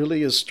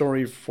really a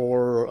story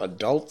for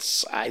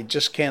adults. I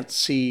just can't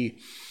see,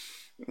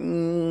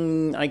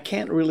 I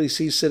can't really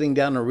see sitting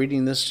down and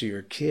reading this to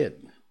your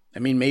kid. I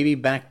mean, maybe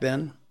back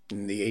then,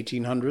 in the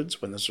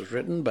 1800s when this was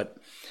written, but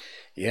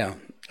yeah.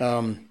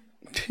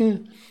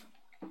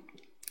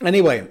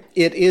 Anyway,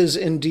 it is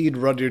indeed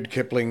Rudyard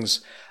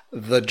Kipling's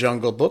The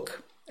Jungle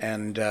Book,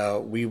 and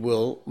we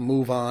will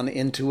move on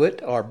into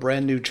it. Our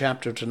brand new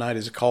chapter tonight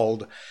is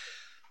called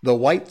The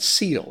White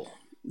Seal.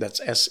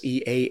 That's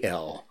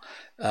S-E-A-L.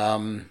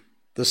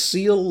 The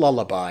Seal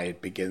Lullaby,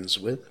 it begins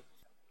with.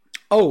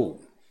 Oh,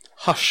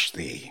 hush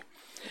thee.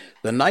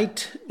 The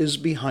night is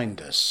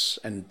behind us,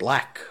 and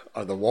black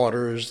are the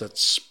waters that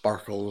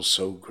sparkle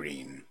so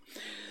green.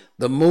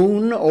 The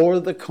moon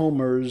o'er the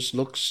combers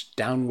looks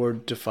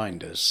downward to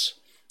find us,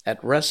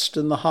 at rest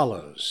in the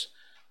hollows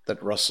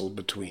that rustle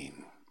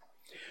between.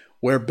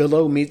 Where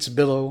billow meets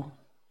billow,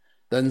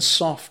 then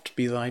soft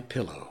be thy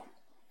pillow.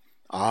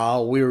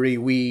 Ah, weary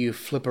wee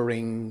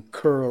flippering,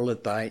 curl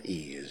at thy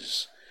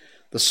ease.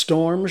 The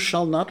storm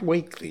shall not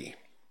wake thee,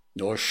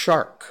 nor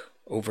shark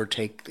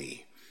overtake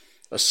thee,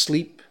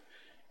 asleep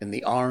in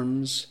the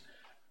arms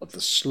of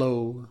the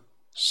slow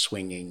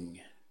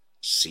swinging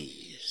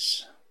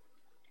seas.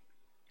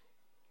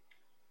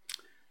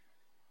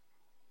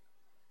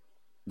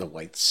 The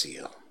White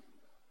Seal.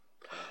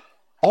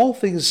 All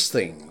these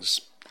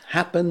things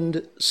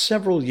happened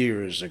several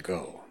years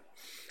ago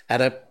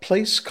at a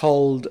place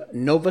called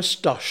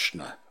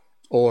Novastoshnah,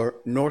 or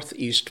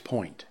Northeast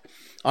Point,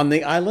 on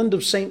the island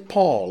of St.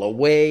 Paul,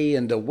 away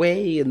and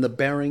away in the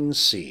Bering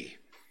Sea.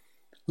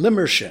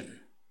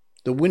 Limmershin,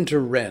 the winter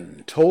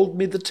wren, told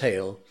me the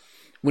tale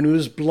when he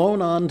was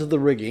blown on to the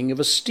rigging of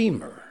a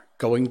steamer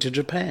going to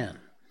Japan.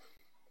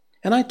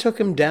 And I took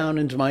him down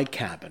into my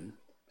cabin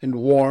and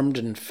warmed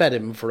and fed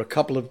him for a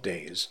couple of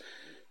days,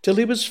 till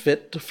he was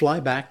fit to fly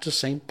back to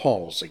St.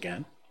 Paul's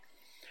again.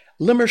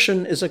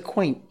 Limmershin is a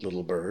quaint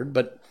little bird,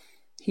 but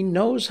he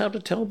knows how to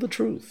tell the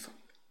truth.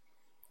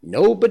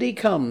 Nobody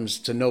comes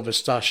to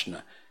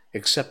Novastoshnah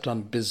except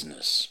on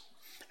business,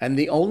 and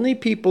the only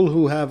people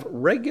who have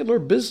regular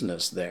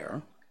business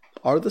there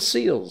are the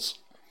seals.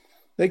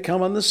 They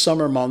come in the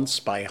summer months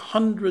by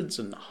hundreds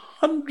and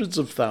hundreds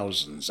of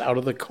thousands out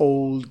of the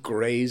cold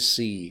gray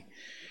sea,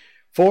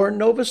 for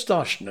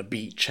Novastoshnah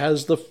Beach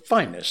has the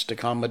finest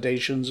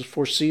accommodations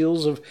for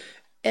seals of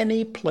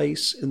any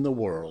place in the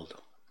world.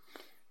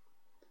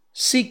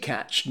 Sea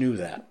Catch knew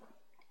that,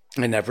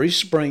 and every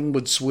spring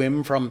would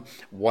swim from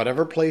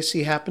whatever place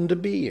he happened to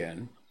be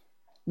in,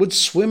 would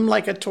swim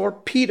like a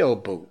torpedo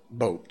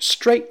boat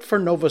straight for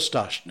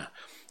Novastoshnah,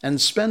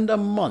 and spend a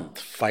month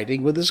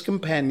fighting with his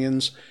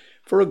companions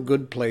for a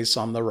good place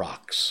on the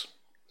rocks,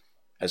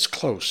 as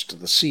close to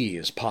the sea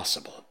as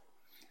possible.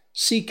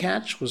 Sea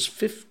Catch was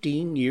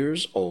 15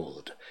 years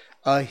old,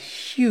 a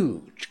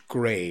huge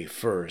gray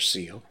fur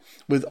seal,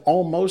 with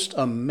almost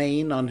a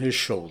mane on his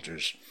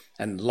shoulders,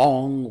 and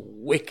long,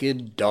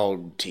 wicked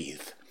dog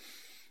teeth.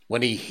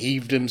 When he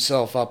heaved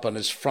himself up on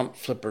his front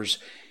flippers,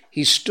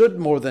 he stood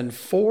more than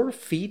 4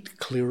 feet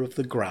clear of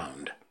the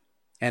ground,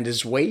 and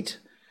his weight,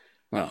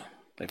 well,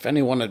 if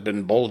anyone had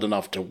been bold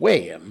enough to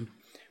weigh him,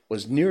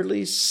 was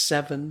nearly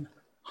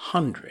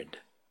 700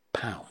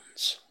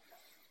 pounds.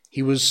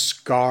 He was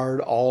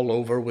scarred all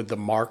over with the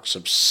marks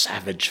of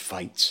savage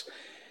fights,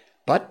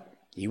 but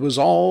he was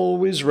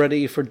always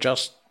ready for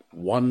just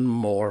one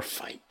more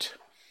fight.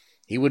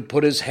 He would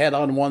put his head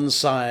on one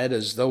side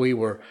as though he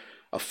were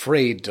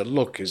afraid to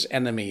look his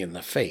enemy in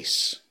the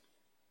face.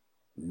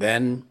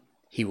 Then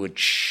he would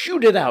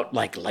shoot it out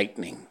like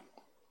lightning.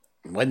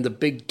 And when the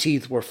big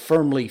teeth were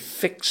firmly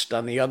fixed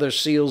on the other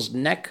seal's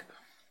neck,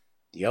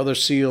 the other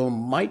seal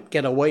might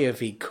get away if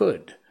he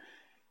could,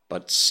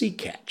 but Sea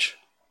Catch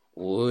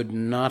would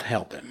not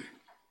help him.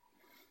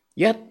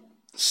 Yet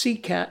Sea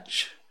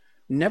Catch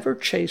never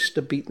chased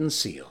a beaten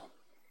seal,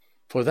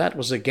 for that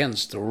was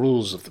against the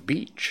rules of the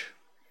beach.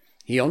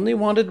 He only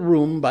wanted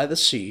room by the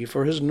sea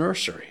for his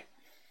nursery.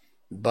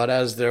 But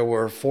as there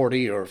were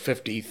 40 or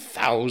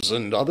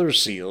 50,000 other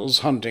seals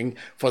hunting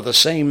for the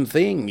same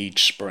thing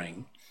each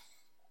spring,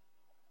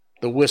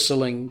 the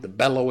whistling, the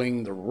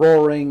bellowing, the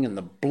roaring, and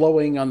the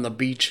blowing on the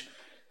beach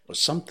was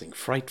something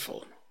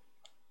frightful.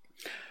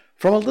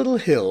 From a little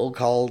hill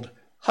called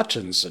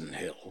Hutchinson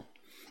Hill,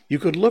 you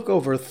could look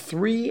over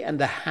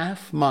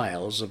 3.5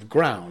 miles of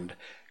ground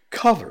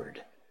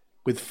covered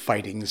with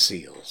fighting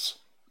seals,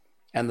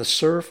 and the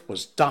surf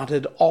was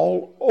dotted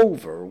all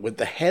over with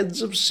the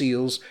heads of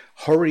seals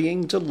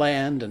hurrying to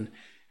land and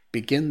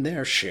begin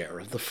their share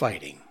of the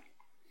fighting.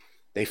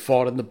 They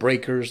fought in the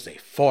breakers, they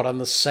fought on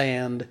the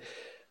sand,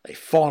 they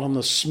fought on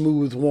the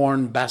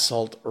smooth-worn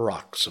basalt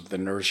rocks of the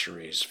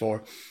nurseries,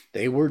 for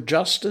they were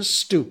just as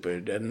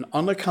stupid and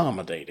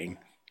unaccommodating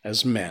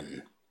as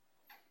men.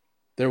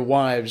 Their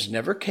wives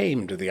never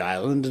came to the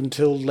island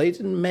until late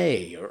in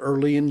May or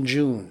early in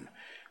June,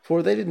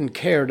 for they didn't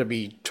care to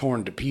be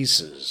torn to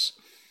pieces.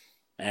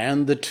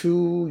 And the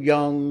two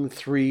young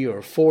 3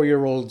 or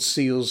 4-year-old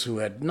seals who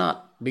had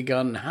not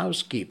begun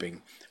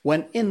housekeeping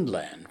went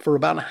inland for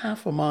about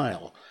half a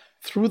mile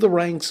through the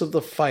ranks of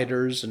the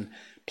fighters and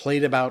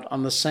played about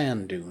on the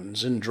sand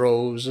dunes in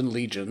droves and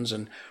legions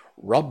and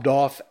rubbed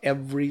off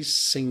every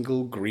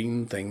single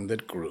green thing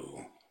that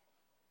grew.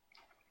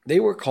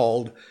 They were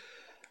called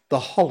the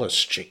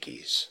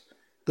holluschickies,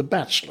 the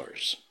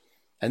bachelors,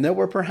 and there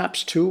were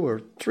perhaps 200,000 or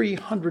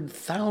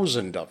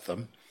 300,000 of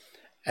them,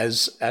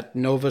 as at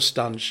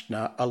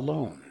Novastoshnah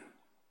alone.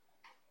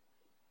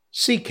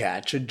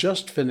 Sea-Catch had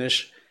just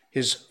finished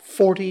his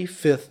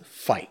 45th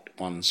fight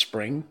one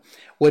spring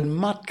when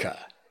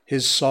Matka,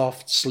 his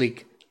soft,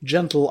 sleek,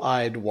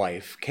 gentle-eyed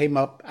wife, came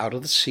up out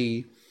of the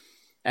sea,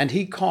 and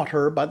he caught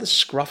her by the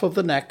scruff of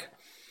the neck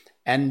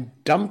and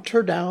dumped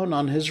her down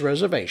on his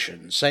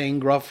reservation, saying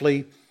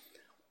gruffly,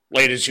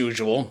 "Late as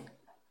usual.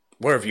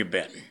 Where have you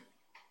been?"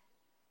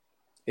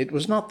 It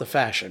was not the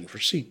fashion for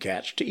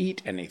Sea-Catch to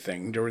eat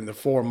anything during the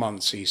 4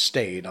 months he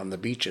stayed on the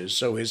beaches,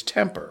 so his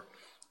temper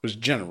was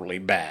generally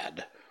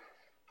bad.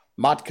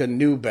 Matka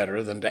knew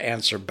better than to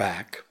answer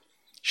back.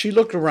 She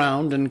looked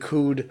around and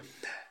cooed,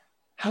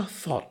 "How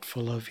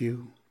thoughtful of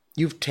you.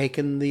 You've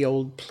taken the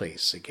old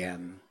place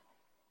again."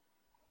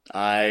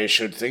 "I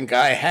should think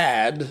I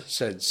had,"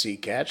 said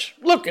Sea-Catch.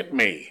 "Look at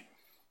me."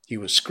 He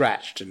was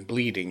scratched and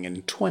bleeding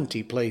in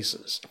 20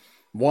 places.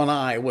 One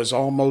eye was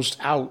almost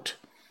out,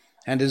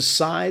 and his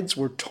sides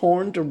were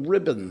torn to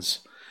ribbons.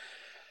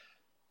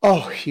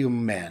 "Oh, you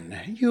men,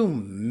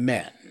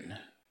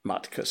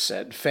 Matka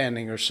said,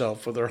 fanning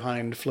herself with her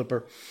hind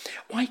flipper.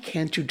 "Why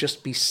can't you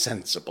just be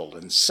sensible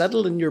and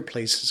settle in your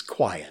places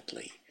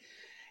quietly?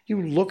 You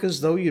look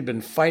as though you'd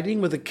been fighting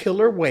with a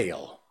killer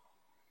whale."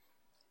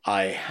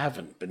 "I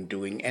haven't been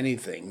doing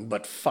anything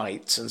but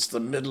fight since the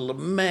middle of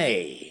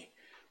May.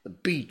 The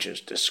beach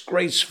is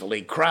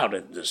disgracefully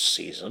crowded this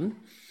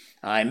season.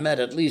 I met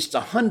at least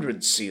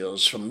 100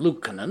 seals from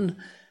Lukannon.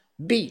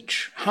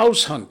 Beach,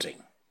 house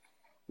hunting.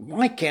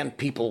 Why can't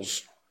people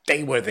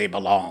stay where they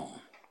belong?"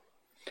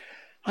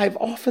 "I've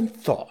often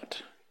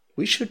thought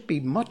we should be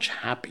much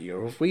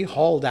happier if we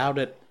hauled out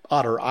at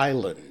Otter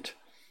Island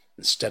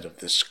instead of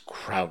this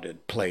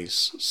crowded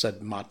place,"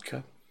 said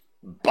Matka.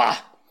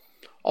 "Bah!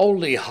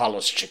 Only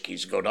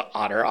holluschickies go to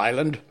Otter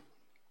Island.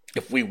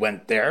 If we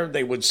went there,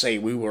 they would say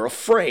we were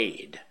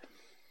afraid."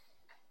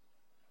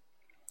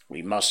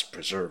 "We must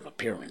preserve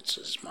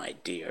appearances, my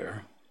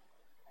dear."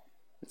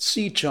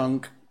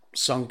 Sea-Chunk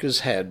sunk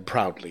his head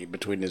proudly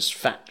between his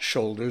fat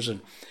shoulders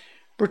and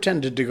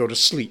pretended to go to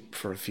sleep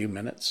for a few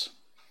minutes.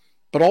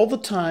 But all the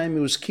time he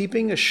was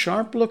keeping a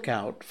sharp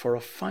lookout for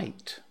a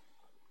fight.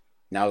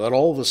 Now that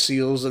all the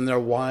seals and their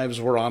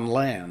wives were on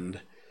land,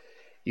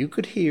 you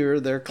could hear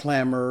their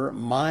clamor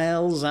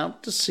miles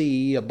out to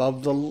sea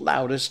above the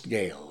loudest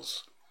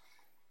gales.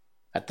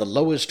 At the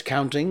lowest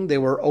counting, there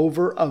were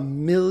over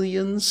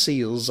 1,000,000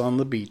 seals on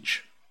the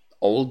beach.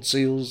 Old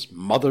seals,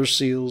 mother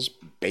seals,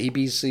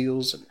 baby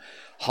seals, and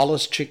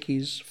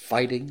holluschickies,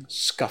 fighting,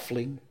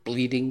 scuffling,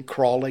 bleeding,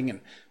 crawling,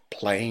 and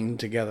playing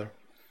together.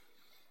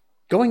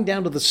 Going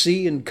down to the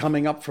sea and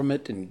coming up from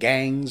it in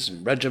gangs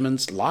and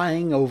regiments,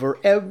 lying over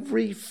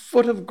every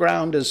foot of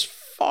ground as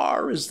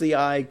far as the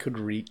eye could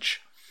reach,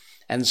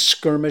 and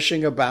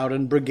skirmishing about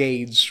in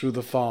brigades through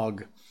the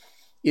fog.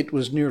 It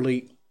was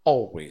nearly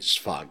always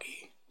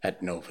foggy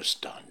at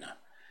Novastoshnah,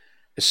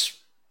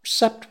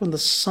 except when the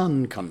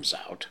sun comes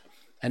out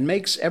and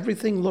makes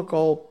everything look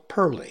all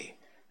pearly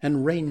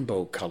and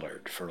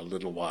rainbow-colored for a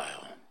little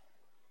while.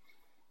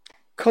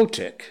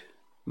 Kotick,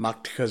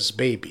 Matka's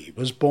baby,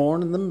 was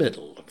born in the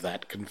middle of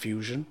that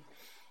confusion,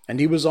 and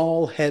he was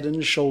all head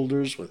and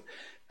shoulders with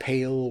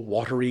pale,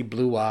 watery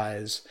blue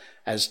eyes,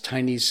 as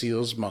tiny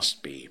seals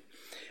must be.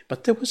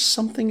 But there was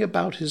something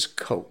about his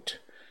coat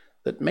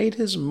that made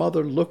his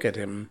mother look at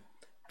him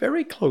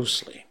very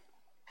closely.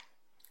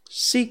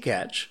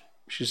 "Sea-Catch,"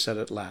 she said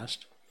at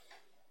last,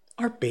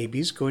 "our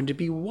baby's going to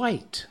be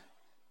white."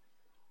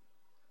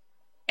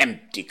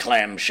 "Empty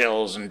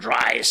clamshells and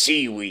dry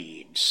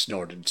seaweed,"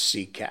 snorted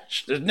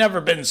Sea-Catch. "There's never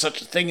been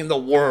such a thing in the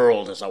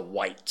world as a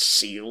white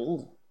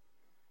seal."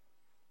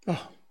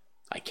 "Oh,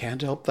 I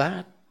can't help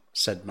that,"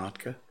 said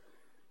Matka.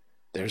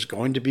 "There's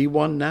going to be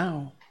one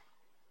now."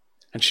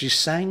 And she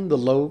sang the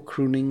low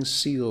crooning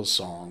seal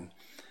song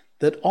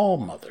that all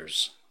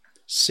mothers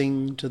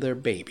sing to their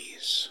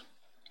babies.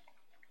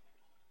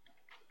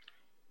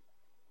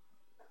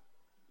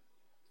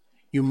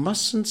 "You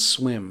mustn't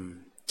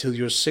swim till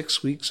you're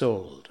 6 weeks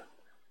old,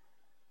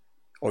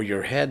 or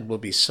your head will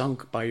be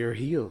sunk by your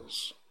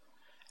heels,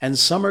 and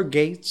summer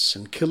gates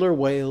and killer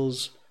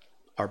whales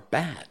are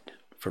bad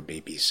for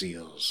baby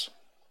seals.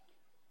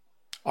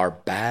 Are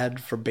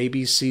bad for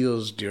baby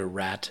seals, dear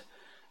rat,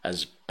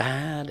 as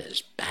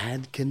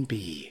bad can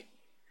be.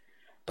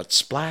 But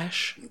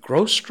splash and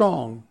grow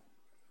strong,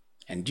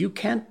 and you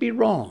can't be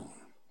wrong,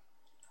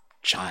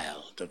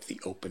 child of the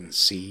open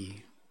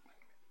sea."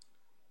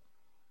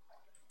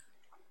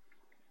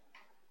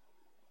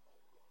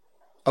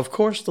 Of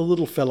course, the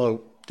little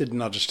fellow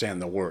didn't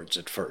understand the words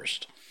at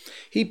first.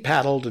 He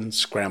paddled and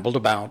scrambled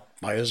about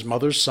by his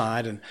mother's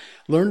side and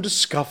learned to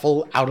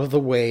scuffle out of the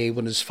way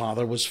when his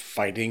father was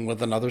fighting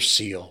with another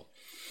seal,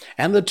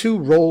 and the two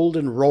rolled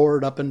and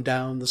roared up and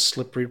down the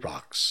slippery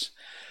rocks.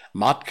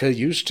 Matka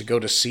used to go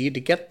to sea to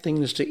get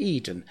things to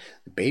eat, and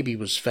the baby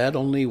was fed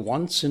only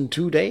once in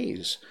 2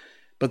 days,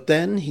 but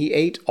then he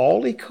ate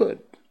all he could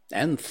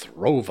and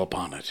throve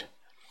upon it.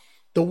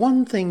 The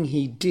one thing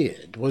he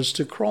did was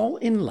to crawl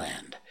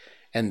inland,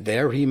 and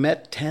there he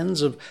met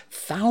tens of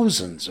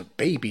thousands of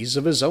babies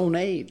of his own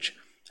age,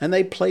 and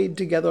they played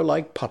together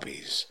like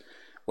puppies,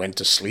 went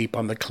to sleep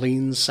on the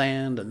clean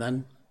sand, and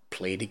then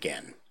played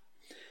again.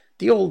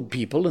 The old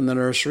people in the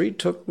nursery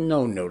took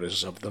no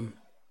notice of them,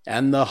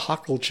 and the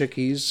huckle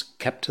chickies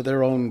kept to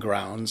their own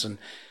grounds, and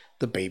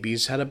the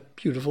babies had a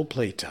beautiful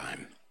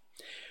playtime.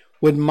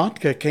 When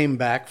Matka came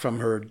back from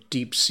her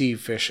deep-sea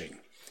fishing,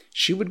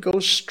 she would go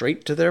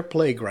straight to their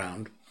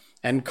playground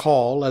and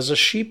call as a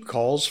sheep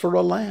calls for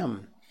a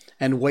lamb,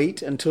 and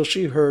wait until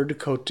she heard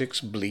Kotick's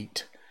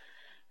bleat.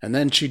 And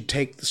then she'd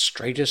take the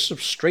straightest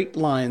of straight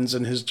lines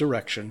in his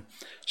direction,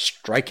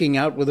 striking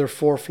out with her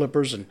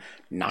foreflippers and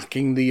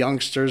knocking the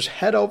youngsters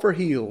head over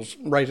heels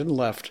right and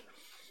left.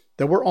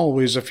 There were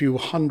always a few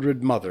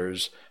hundred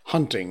mothers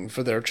hunting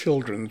for their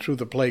children through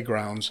the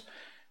playgrounds,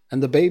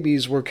 and the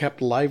babies were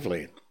kept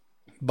lively.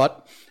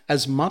 But,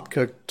 as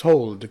Matka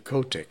told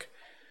Kotick,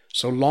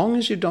 so long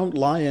as you don't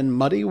lie in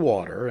muddy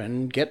water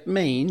and get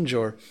mange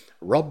or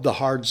rub the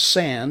hard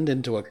sand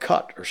into a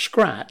cut or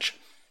scratch,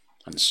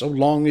 and so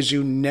long as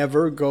you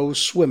never go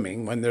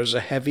swimming when there's a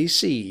heavy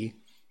sea,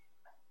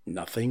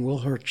 nothing will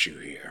hurt you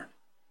here.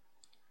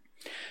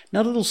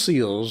 Now, little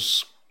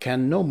seals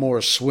can no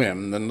more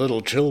swim than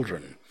little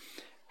children,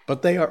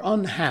 but they are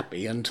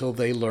unhappy until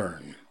they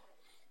learn.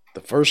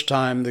 The first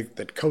time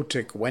that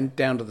Kotick went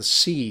down to the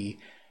sea,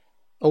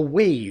 a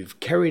wave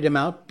carried him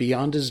out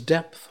beyond his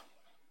depth,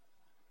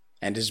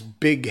 and his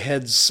big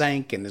head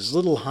sank and his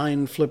little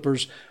hind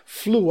flippers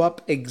flew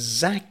up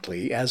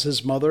exactly as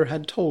his mother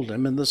had told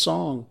him in the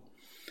song.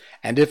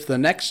 And if the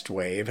next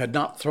wave had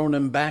not thrown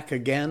him back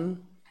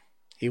again,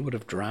 he would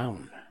have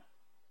drowned.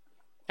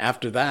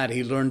 After that,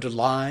 he learned to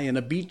lie in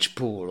a beach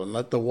pool and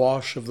let the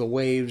wash of the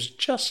waves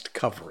just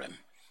cover him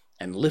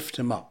and lift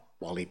him up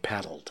while he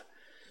paddled.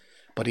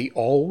 But he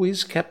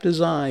always kept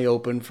his eye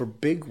open for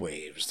big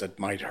waves that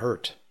might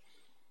hurt.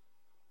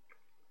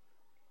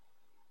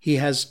 He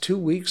has 2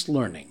 weeks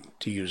learning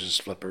to use his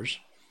flippers,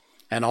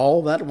 and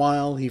all that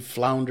while he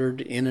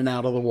floundered in and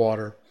out of the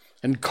water,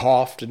 and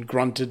coughed and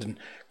grunted and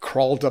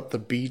crawled up the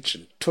beach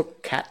and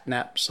took cat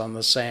naps on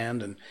the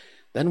sand, and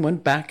then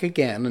went back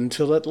again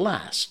until at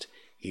last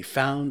he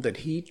found that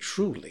he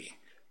truly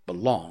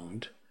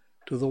belonged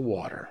to the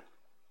water.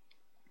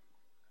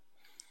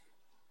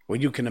 Well,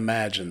 you can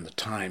imagine the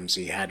times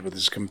he had with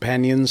his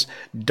companions,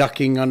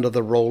 ducking under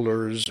the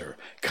rollers, or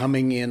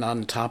coming in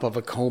on top of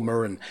a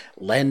comber and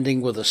landing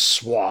with a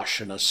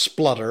swash and a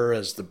splutter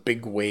as the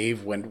big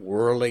wave went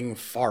whirling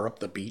far up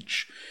the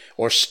beach,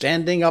 or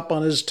standing up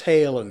on his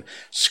tail and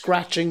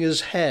scratching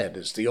his head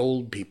as the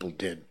old people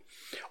did,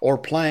 or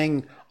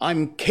playing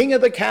 "I'm King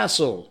of the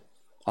Castle"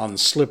 on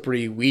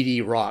slippery,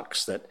 weedy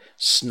rocks that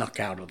snuck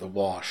out of the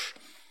wash.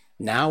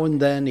 Now and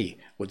then he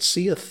would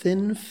see a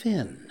thin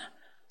fin,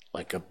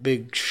 like a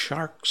big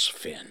shark's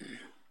fin,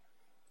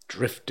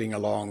 drifting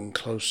along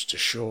close to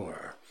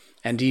shore,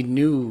 and he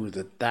knew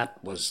that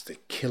that was the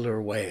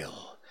killer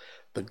whale,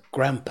 the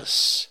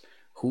grampus,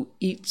 who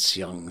eats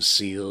young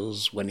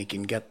seals when he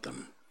can get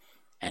them.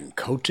 And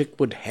Kotick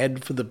would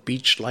head for the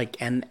beach like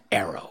an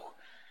arrow,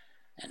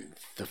 and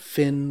the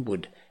fin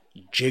would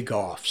jig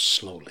off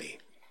slowly,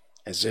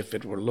 as if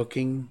it were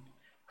looking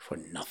for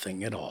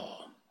nothing at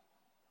all.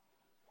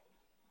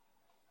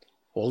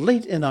 Well,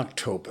 late in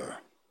October,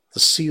 the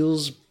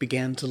seals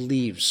began to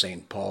leave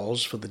St.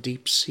 Paul's for the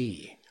deep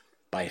sea,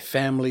 by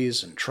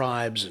families and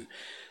tribes, and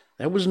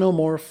there was no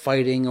more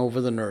fighting over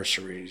the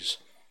nurseries,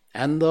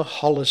 and the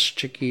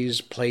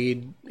holluschickies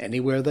played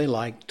anywhere they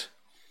liked.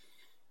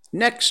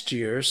 "Next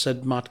year,"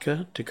 said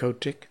Matka to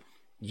Kotick,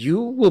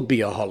 "you will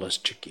be a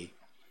holluschickie,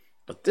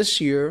 but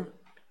this year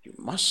you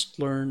must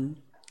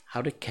learn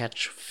how to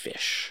catch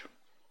fish."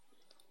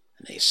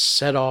 And they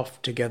set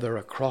off together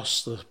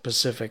across the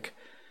Pacific,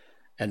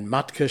 and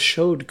Matka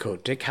showed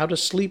Kotick how to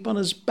sleep on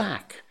his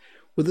back,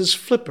 with his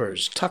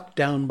flippers tucked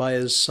down by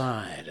his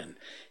side and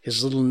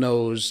his little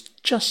nose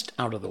just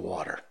out of the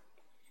water.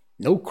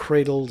 No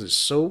cradle is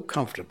so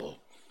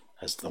comfortable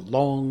as the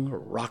long,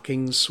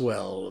 rocking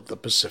swell of the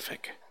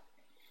Pacific.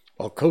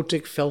 While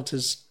Kotick felt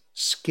his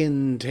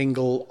skin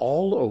tingle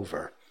all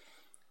over,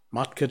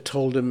 Matka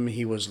told him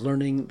he was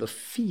learning the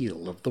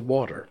feel of the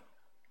water,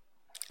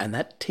 and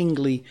that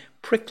tingly,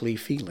 prickly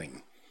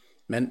feeling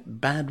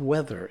meant bad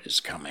weather is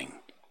coming,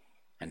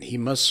 and he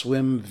must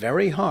swim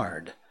very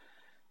hard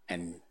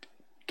and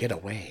get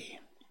away.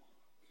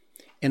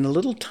 "In a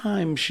little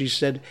time," she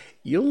said,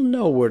 "you'll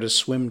know where to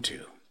swim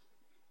to,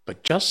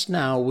 but just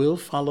now we'll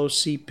follow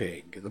Sea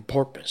Pig, the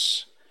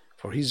porpoise,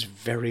 for he's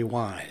very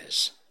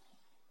wise."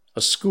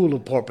 A school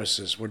of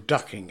porpoises were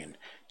ducking and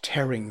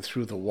tearing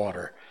through the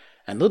water,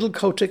 and little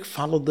Kotick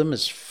followed them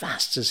as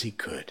fast as he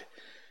could.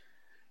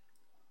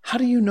 "How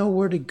do you know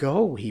where to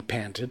go?" he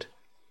panted.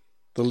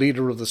 The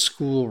leader of the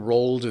school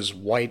rolled his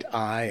white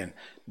eye and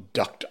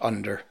ducked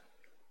under.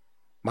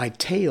 "My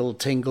tail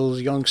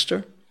tingles,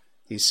 youngster,"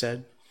 he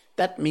said.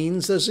 "That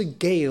means there's a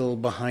gale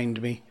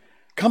behind me.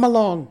 Come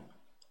along.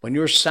 When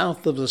you're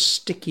south of the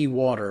sticky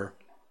water,"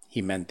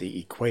 he meant the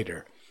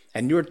equator,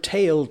 "and your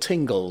tail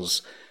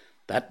tingles,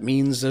 that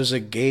means there's a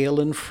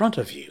gale in front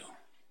of you,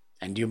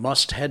 and you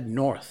must head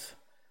north.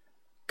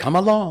 Come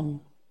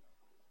along.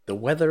 The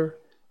weather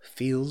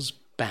feels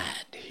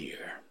bad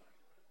here."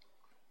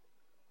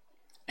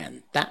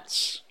 And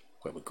that's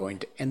where we're going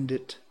to end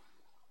it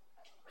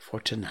for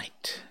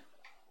tonight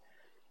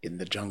in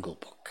the Jungle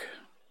Book.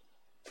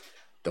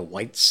 The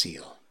White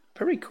Seal.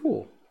 Very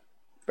cool.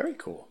 Very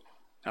cool.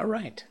 All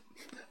right.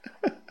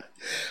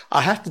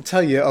 I have to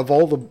tell you, of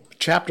all the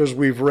chapters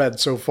we've read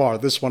so far,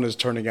 this one is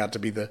turning out to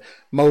be the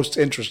most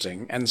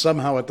interesting. And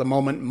somehow at the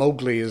moment,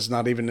 Mowgli is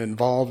not even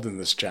involved in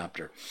this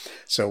chapter.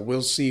 So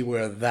we'll see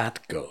where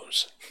that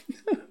goes.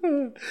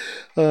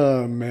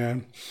 Oh,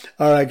 man.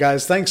 All right,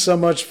 guys. Thanks so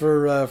much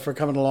for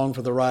coming along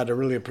for the ride. I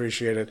really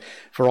appreciate it.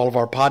 For all of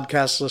our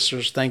podcast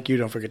listeners, thank you.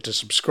 Don't forget to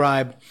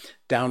subscribe,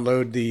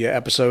 download the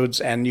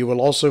episodes, and you will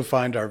also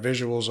find our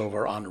visuals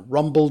over on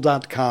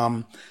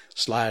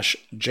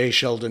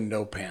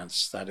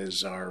rumble.com/JSheldonNoPants. That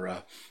is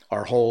our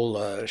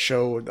whole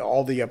show.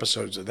 All the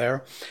episodes are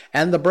there.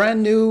 And the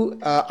brand new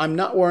I'm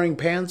Not Wearing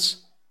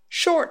Pants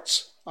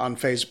shorts on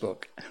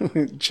Facebook.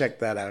 Check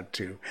that out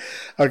too.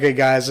 Okay,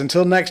 guys,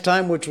 until next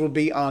time, which will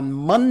be on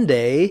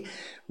Monday,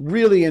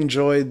 really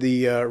enjoy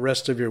the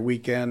rest of your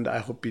weekend. I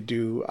hope you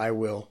do. I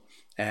will.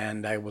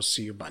 And I will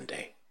see you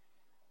Monday.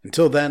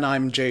 Until then,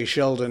 I'm Jay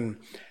Sheldon,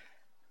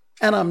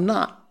 and I'm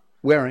not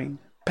wearing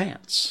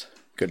pants.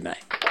 Good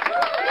night.